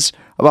excuses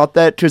about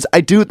that, because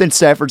I do think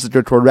Stafford's a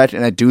good quarterback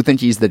and I do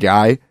think he's the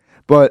guy,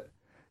 but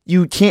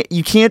it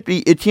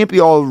can't be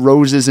all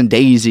roses and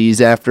daisies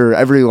after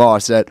every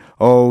loss that,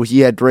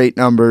 he had great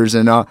numbers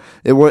and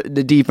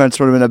the defense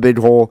would have been a big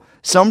hole.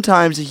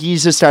 Sometimes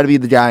he's just got to be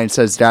the guy and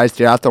says, guys,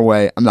 get out the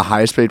way. I'm the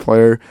highest paid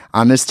player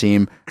on this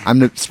team.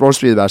 I'm supposed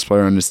to be the best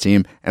player on this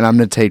team, and I'm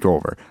going to take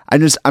over.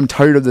 I'm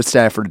tired of the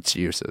Stafford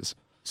excuses.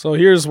 So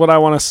here's what I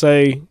want to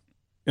say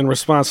in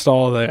response to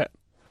all of that.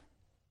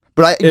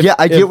 But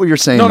I get what you're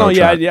saying. I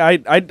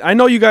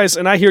know you guys,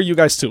 and I hear you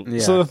guys too. Yeah.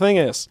 So the thing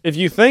is, if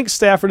you think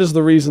Stafford is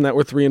the reason that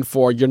we're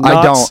 3-4, you're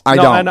nuts. I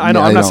don't.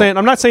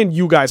 I'm not saying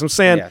you guys. I'm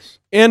saying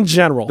in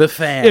general, the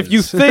fans. If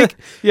you think,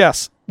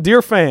 yes,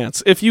 dear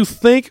fans, if you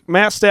think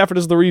Matt Stafford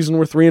is the reason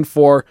we're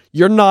 3-4,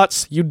 you're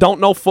nuts. You don't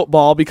know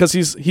football, because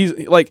he's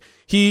like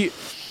he.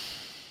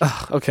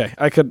 Okay,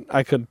 I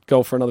could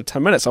go for another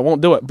 10 minutes. I won't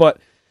do it, but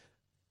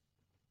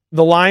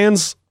the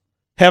Lions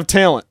have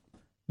talent.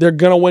 They're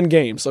gonna win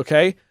games.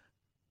 Okay.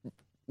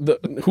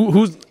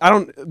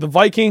 The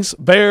Vikings,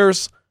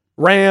 Bears,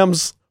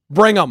 Rams.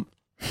 Bring them.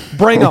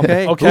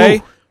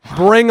 Okay.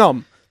 Bring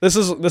them. This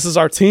is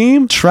our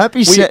team. Trent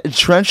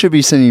should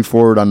be sitting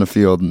forward on the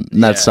field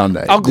next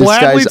Sunday. I'll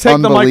gladly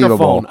take the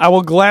microphone. I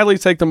will gladly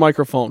take the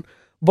microphone.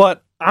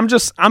 But I'm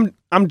just trying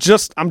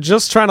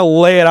to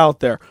lay it out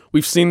there.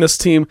 We've seen this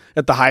team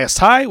at the highest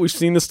high. We've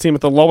seen this team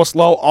at the lowest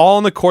low, all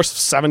in the course of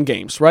 7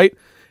 games, right?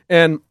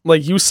 And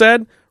like you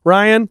said,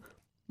 Ryan,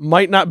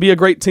 might not be a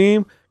great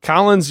team.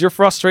 Collins, you're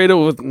frustrated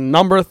with a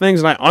number of things,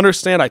 and I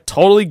understand. I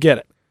totally get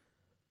it.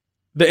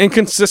 The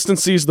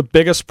inconsistency is the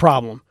biggest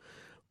problem.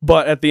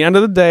 But at the end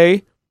of the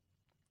day,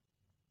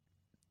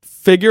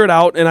 figure it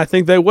out, and I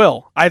think they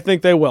will. I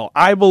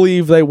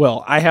believe they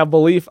will. I have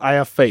belief. I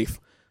have faith.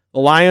 The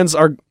Lions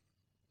are,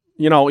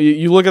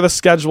 you look at the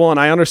schedule, and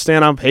I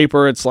understand on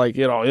paper it's like,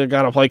 you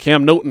got to play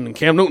Cam Newton, and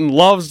Cam Newton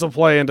loves to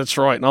play in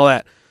Detroit and all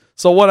that.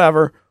 So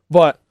whatever.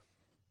 But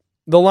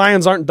the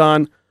Lions aren't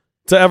done.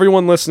 To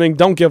everyone listening,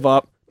 don't give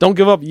up. Don't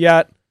give up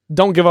yet.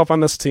 Don't give up on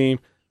this team.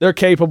 They're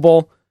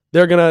capable.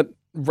 They're going to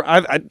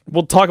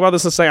we'll talk about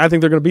this in a second. I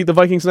think they're going to beat the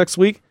Vikings next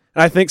week.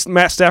 And I think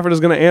Matt Stafford is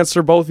going to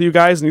answer both of you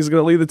guys, and he's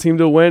going to lead the team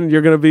to a win.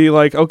 You're going to be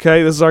like,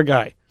 okay, this is our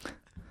guy.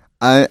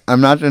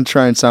 I'm not going to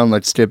try and sound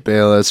like Skip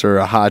Bayless or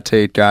a hot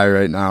take guy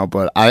right now,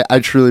 but I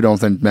truly don't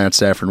think Matt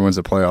Stafford wins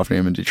a playoff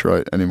game in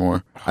Detroit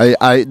anymore.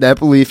 That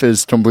belief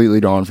is completely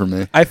gone from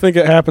me. I think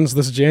it happens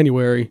this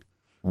January.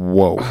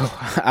 Whoa.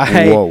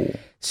 Whoa.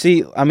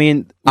 See, I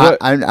mean,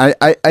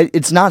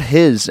 it's not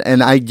his,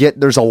 and I get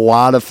there's a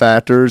lot of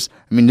factors.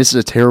 I mean, this is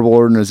a terrible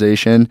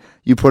organization.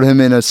 You put him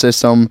in a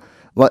system.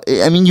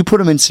 I mean, you put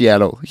him in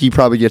Seattle, he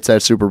probably gets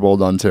that Super Bowl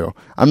done too.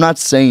 I'm not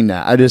saying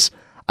that.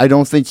 I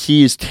don't think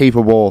he is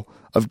capable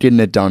of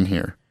getting it done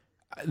here.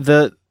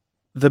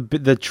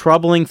 The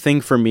troubling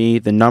thing for me,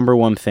 the number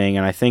one thing,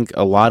 and I think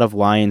a lot of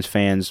Lions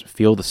fans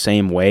feel the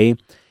same way,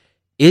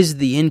 is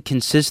the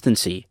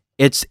inconsistency.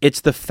 It's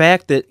the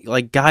fact that,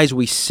 like, guys,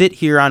 we sit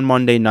here on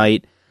Monday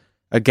night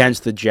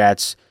against the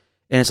Jets,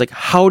 and it's like,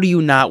 how do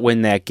you not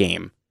win that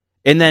game?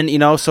 And then,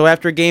 so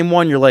after game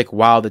 1, you're like,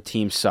 wow, the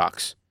team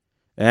sucks.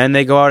 And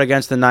they go out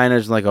against the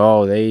Niners, like,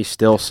 oh, they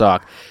still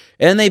suck.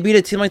 And they beat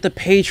a team like the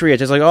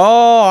Patriots. It's like,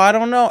 oh, I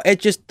don't know. It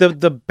just,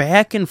 the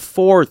back and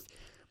forth.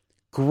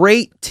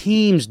 Great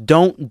teams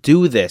don't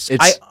do this.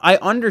 I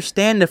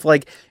understand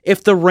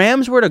if the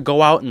Rams were to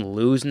go out and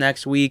lose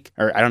next week,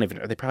 or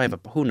they probably have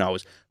who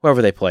knows,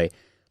 whoever they play.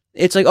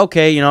 It's like,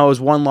 okay, it was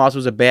one loss, it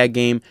was a bad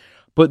game,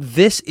 but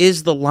this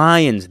is the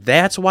Lions.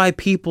 That's why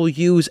people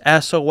use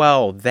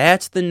SOL.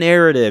 That's the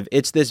narrative.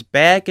 It's this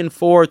back and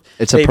forth.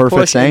 It's a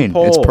perfect saying.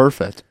 It's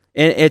perfect.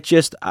 And it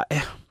just,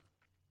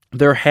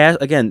 there has,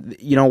 again,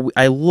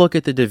 I look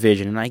at the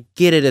division and I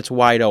get it, it's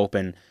wide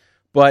open,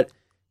 but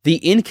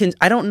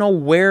I don't know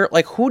where,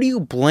 who do you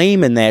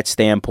blame in that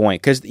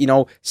standpoint? Because,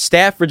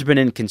 Stafford's been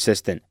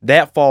inconsistent.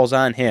 That falls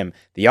on him.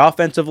 The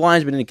offensive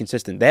line's been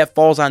inconsistent. That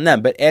falls on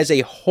them. But as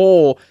a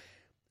whole,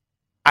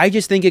 I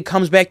just think it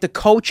comes back to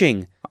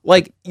coaching.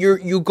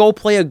 You go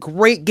play a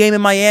great game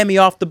in Miami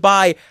off the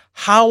bye.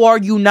 How are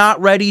you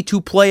not ready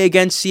to play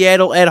against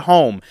Seattle at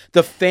home?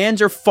 The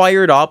fans are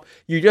fired up.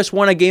 You just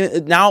won a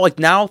game.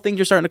 Now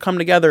things are starting to come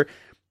together.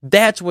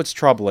 That's what's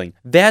troubling.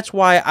 That's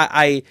why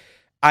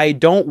I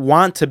don't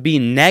want to be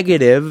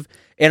negative,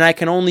 and I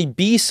can only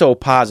be so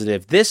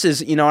positive. This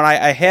is, and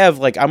I have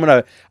I'm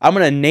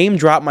gonna name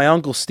drop my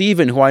Uncle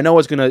Steven, who I know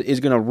is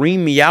gonna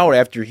ream me out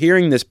after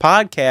hearing this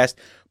podcast,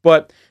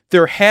 but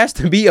there has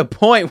to be a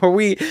point where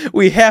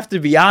we have to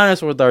be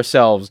honest with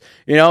ourselves.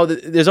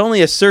 There's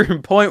only a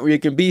certain point where you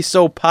can be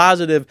so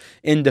positive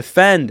and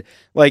defend.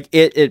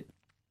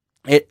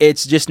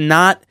 It's just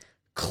not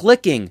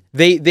clicking.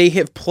 They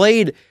have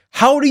played.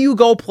 How do you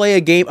go play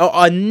a game,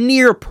 a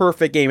near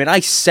perfect game? And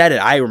I said it.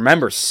 I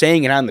remember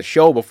saying it on the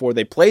show before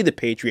they played the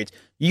Patriots.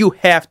 You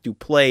have to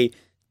play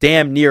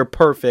damn near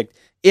perfect,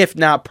 if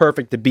not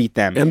perfect, to beat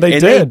them. And they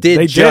did.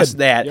 They just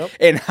that. Yep.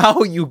 And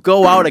how you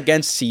go out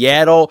against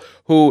Seattle,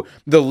 who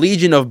the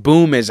Legion of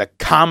Boom is a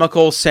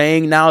comical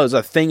saying now, is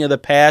a thing of the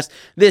past.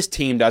 This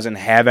team doesn't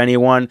have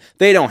anyone.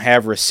 They don't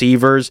have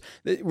receivers.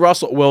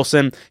 Russell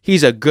Wilson,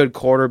 he's a good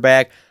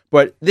quarterback.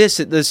 But the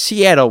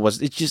Seattle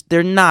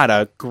they're not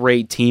a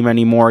great team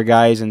anymore,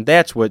 guys, and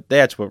that's what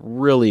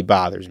really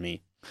bothers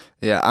me.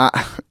 Yeah,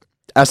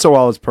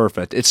 SOL is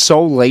perfect. It's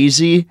so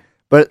lazy,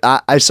 but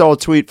I saw a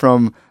tweet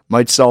from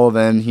Mike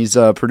Sullivan. He's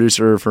a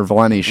producer for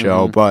Valenti's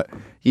show, but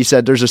he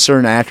said there's a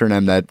certain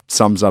acronym that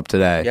sums up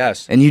today.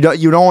 Yes, and you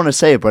don't want to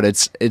say it, but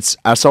it's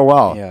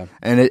SOL. Yeah,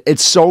 and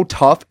it's so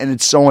tough and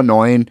it's so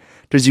annoying.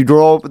 Because you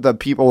grow up with the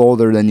people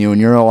older than you,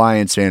 and you're a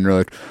Lions fan, you're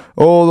like,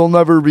 oh, they'll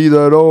never be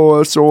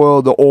that,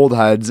 SOL, the old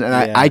heads. And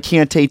I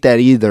can't take that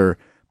either.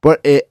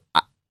 But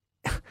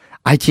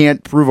I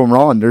can't prove them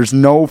wrong. There's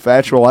no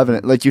factual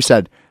evidence. Like you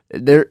said,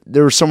 there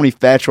was so many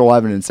factual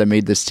evidence that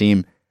made this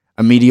team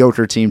a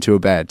mediocre team to a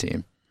bad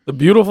team. The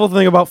beautiful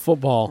thing about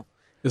football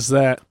is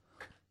that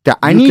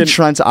I need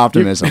Trent's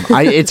optimism.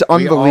 It's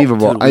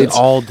unbelievable. We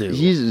all do.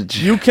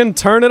 You can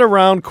turn it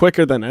around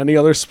quicker than any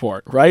other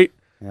sport, right?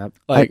 Yep.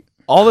 Like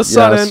all of a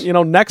sudden,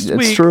 yes, next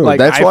week. It's true. Like,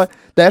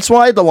 That's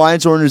why the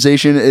Lions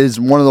organization is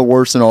one of the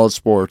worst in all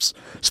sports.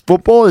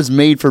 Football is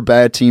made for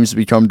bad teams to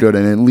become good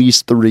in at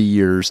least 3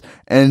 years,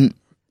 and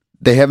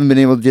they haven't been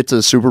able to get to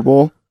the Super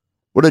Bowl.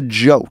 What a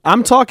joke!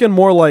 I'm talking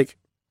more like.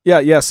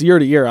 Yes, year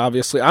to year,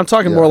 obviously. I'm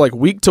talking more like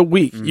week to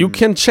week. You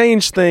can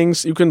change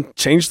things. You can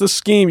change the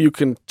scheme. You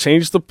can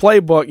change the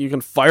playbook. You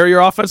can fire your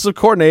offensive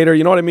coordinator.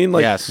 You know what I mean?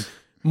 Like, yes.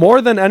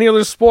 More than any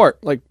other sport,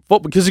 like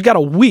football, because you got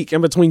a week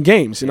in between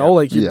games,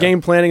 like your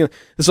game planning.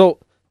 So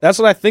that's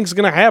what I think is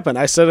going to happen.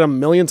 I said it a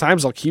million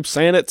times. I'll keep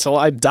saying it till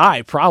I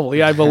die,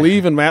 probably. I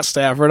believe in Matt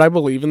Stafford. I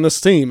believe in this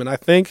team. And I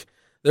think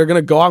they're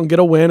going to go out and get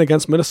a win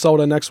against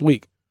Minnesota next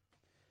week.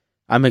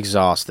 I'm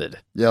exhausted.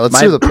 Yeah, let's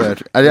do the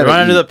pitch.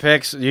 Run into the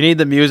picks. You need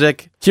the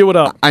music. Cue it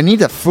up. I need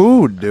the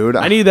food, dude.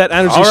 I need that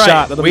energy all right.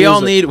 shot. Of the we music.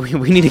 all need.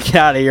 We need to get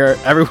out of here.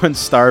 Everyone's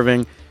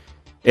starving.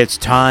 It's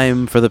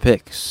time for the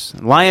picks.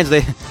 Lions.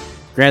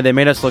 Granted, they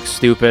made us look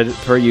stupid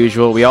per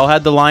usual. We all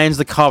had the Lions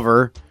to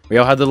cover. We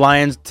all had the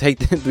Lions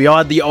we all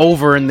had the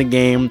over in the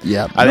game.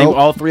 Yeah, I think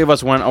all three of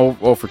us went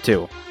 0 for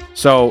 2.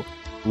 So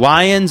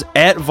Lions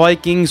at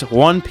Vikings,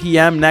 1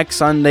 p.m. next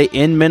Sunday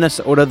in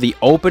Minnesota. The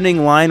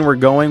opening line we're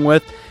going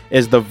with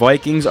is the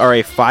Vikings are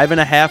a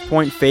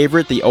 5.5-point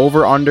favorite. The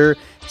over-under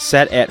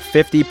set at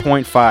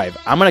 50.5.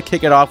 I'm going to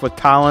kick it off with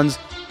Collins.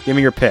 Give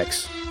me your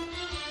picks.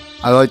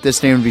 I like this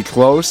game to be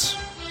close.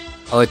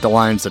 I like the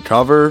Lions to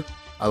cover.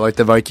 I like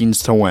the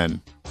Vikings to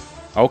win.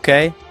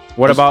 Okay.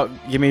 What about,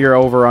 give me your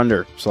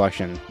over-under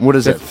selection. What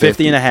is it?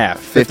 50.5.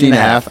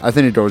 50.5. I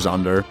think it goes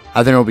under.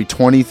 I think it'll be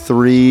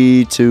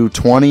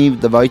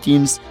 23-20, the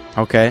Vikings.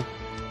 Okay.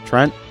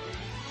 Trent?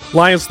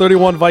 Lions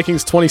 31,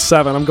 Vikings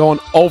 27. I'm going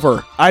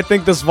over. I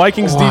think this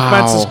Vikings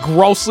defense is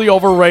grossly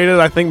overrated.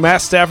 I think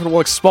Matt Stafford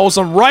will expose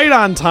them right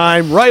on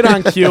time, right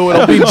on cue.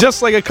 It'll be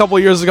just like a couple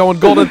years ago when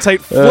Golden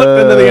Tate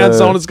flipped into the end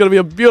zone. It's going to be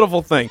a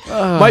beautiful thing.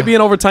 Might be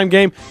an overtime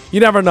game. You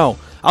never know.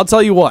 I'll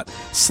tell you what.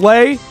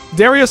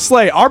 Darius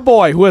Slay, our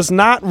boy, who has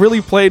not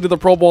really played to the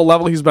Pro Bowl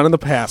level he's been in the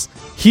past,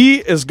 he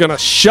is going to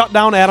shut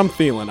down Adam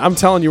Thielen. I'm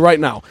telling you right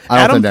now.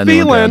 Adam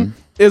Thielen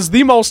is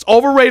the most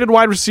overrated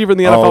wide receiver in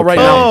the NFL right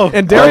now.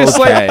 And Darius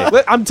Slay,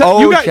 I'm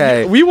telling you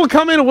guys, we will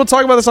come in and we'll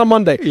talk about this on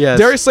Monday. Yes.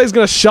 Darius Slay is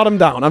going to shut him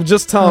down. I'm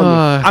just telling you.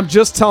 I'm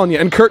just telling you.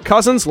 And Kirk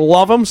Cousins,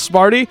 love him,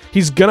 Sparty.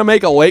 He's going to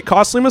make a late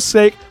costly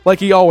mistake like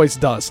he always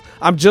does.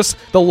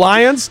 The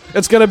Lions,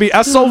 it's going to be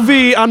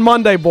SOV on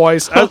Monday,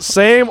 boys.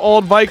 Same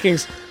old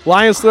Vikings.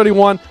 Lions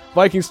 31,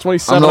 Vikings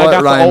 27. I'm going to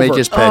let Ryan make over.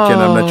 his pick,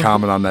 and I'm going to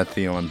comment on that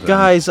Thielen thing.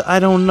 Guys, I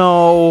don't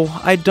know.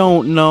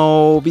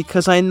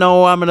 Because I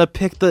know I'm going to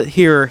pick the...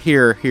 Here.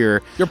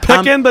 You're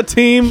picking the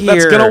team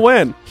that's going to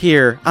win.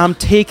 Here. I'm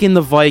taking the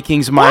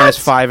Vikings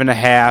minus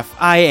 5.5.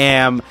 I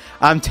am.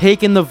 I'm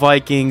taking the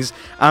Vikings.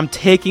 I'm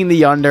taking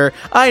the under.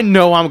 I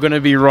know I'm going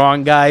to be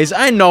wrong, guys.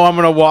 I know I'm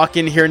going to walk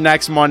in here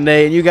next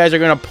Monday, and you guys are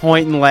going to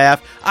point and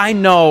laugh. I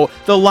know.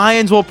 The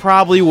Lions will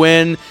probably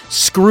win.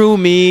 Screw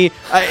me.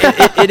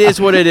 It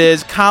is what it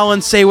is.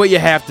 Colin, say what you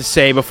have to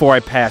say before I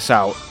pass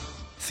out.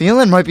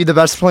 Thielen might be the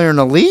best player in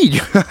the league.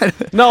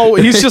 No,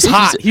 he's just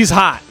hot. He's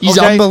hot. He's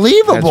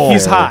unbelievable.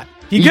 He's hot.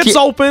 He gets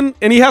open,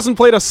 and he hasn't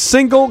played a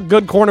single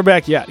good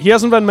cornerback yet. He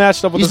hasn't been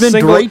matched up with a single...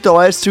 He's been great the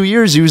last 2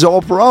 years. He was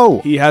all-pro.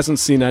 He hasn't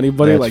seen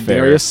anybody like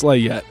Darius Slay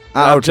yet.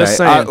 I'm just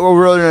saying.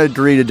 We're going to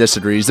agree to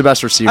disagree. He's the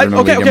best receiver in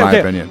the league, in my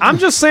opinion. I'm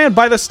just saying,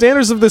 by the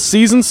standards of this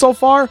season so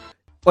far,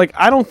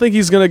 I don't think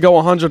he's going to go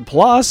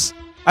 100+.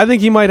 I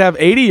think he might have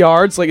 80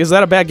 yards. Is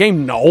that a bad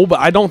game? No, but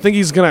I don't think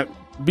he's going to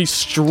be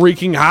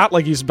streaking hot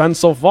like he's been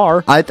so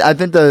far. I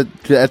think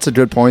that's a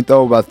good point,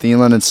 though, about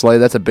Thielen and Slay.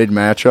 That's a big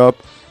matchup.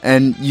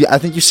 And I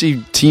think you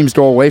see teams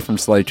go away from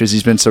Slay because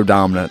he's been so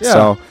dominant. Yeah.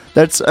 So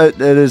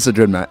it is a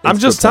good match. I'm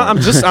just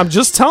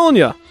telling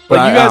you.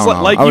 Like you guys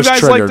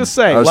like to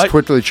say. I was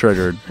quickly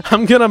triggered.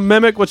 I'm gonna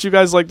mimic what you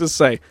guys like to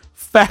say.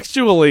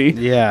 Factually,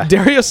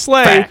 Darius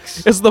Slay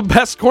is the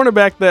best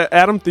cornerback that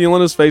Adam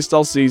Thielen has faced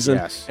all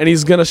season, and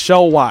he's gonna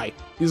show why.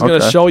 He's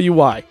gonna show you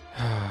why.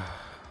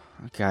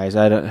 Guys,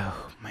 I don't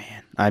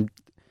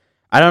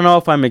know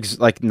if I'm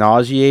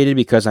nauseated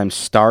because I'm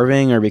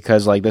starving or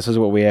because this is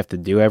what we have to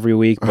do every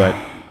week, but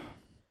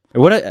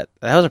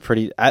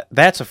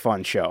that's a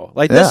fun show.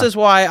 This is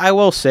why I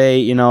will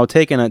say,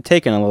 taking a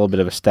little bit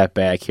of a step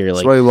back here.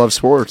 That's why you love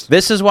sports.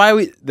 This is why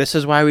we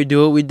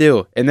do what we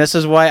do, and this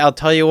is why I'll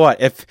tell you what: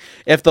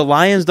 if the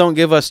Lions don't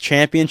give us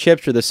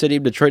championships or the city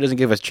of Detroit doesn't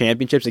give us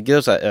championships, it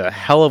gives us a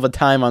hell of a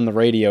time on the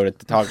radio to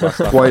talk about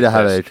stuff. Quite a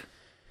headache.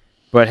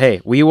 But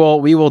hey, we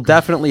will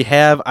definitely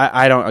have.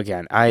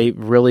 I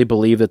really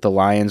believe that the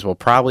Lions will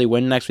probably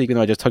win next week. Even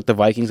though I just took the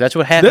Vikings, that's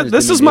what happens.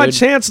 This is my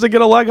chance to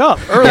get a leg up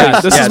early.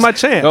 This is my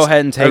chance. Go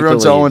ahead and take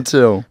Everyone's the lead.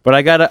 0-2. But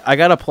I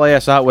gotta play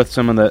us out with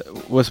some of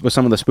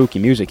the spooky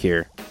music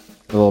here.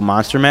 A little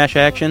Monster Mash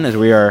action as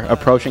we are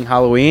approaching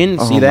Halloween.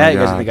 See that? You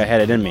guys think I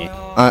had it in me?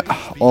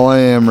 All I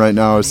am right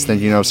now is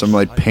thinking of some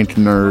pink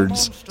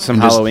nerds. Some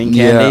Halloween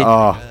candy.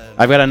 Yeah.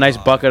 I've got a nice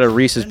bucket of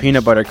Reese's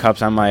peanut butter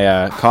cups on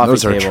my coffee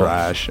Those are table.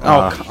 trash.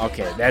 Oh,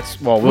 okay. That's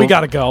We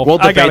gotta go. We'll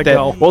I debate gotta that.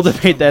 go. We'll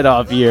debate that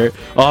off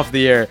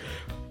the air.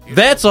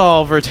 That's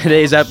all for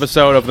today's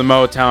episode of the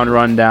Motown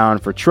Rundown.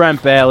 For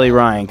Trent Bailey,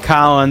 Ryan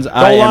Collins,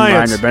 I am Ryan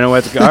Lions.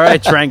 Rabinowitz. All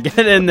right, Trent,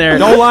 get in there.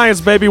 Go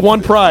Lions, baby.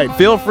 One pride.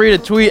 Feel free to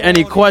tweet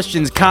any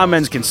questions,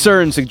 comments,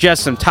 concerns,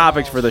 suggest some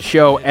topics for the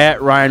show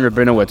at Ryan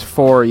Rabinowitz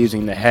 4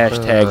 using the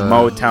hashtag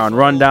Motown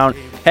Rundown.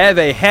 Have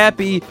a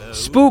happy,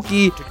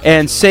 spooky,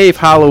 and safe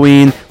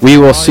Halloween. We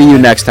will see you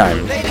next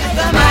time. They did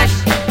the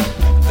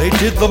mash. They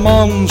did the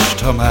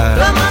Monster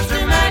Mash.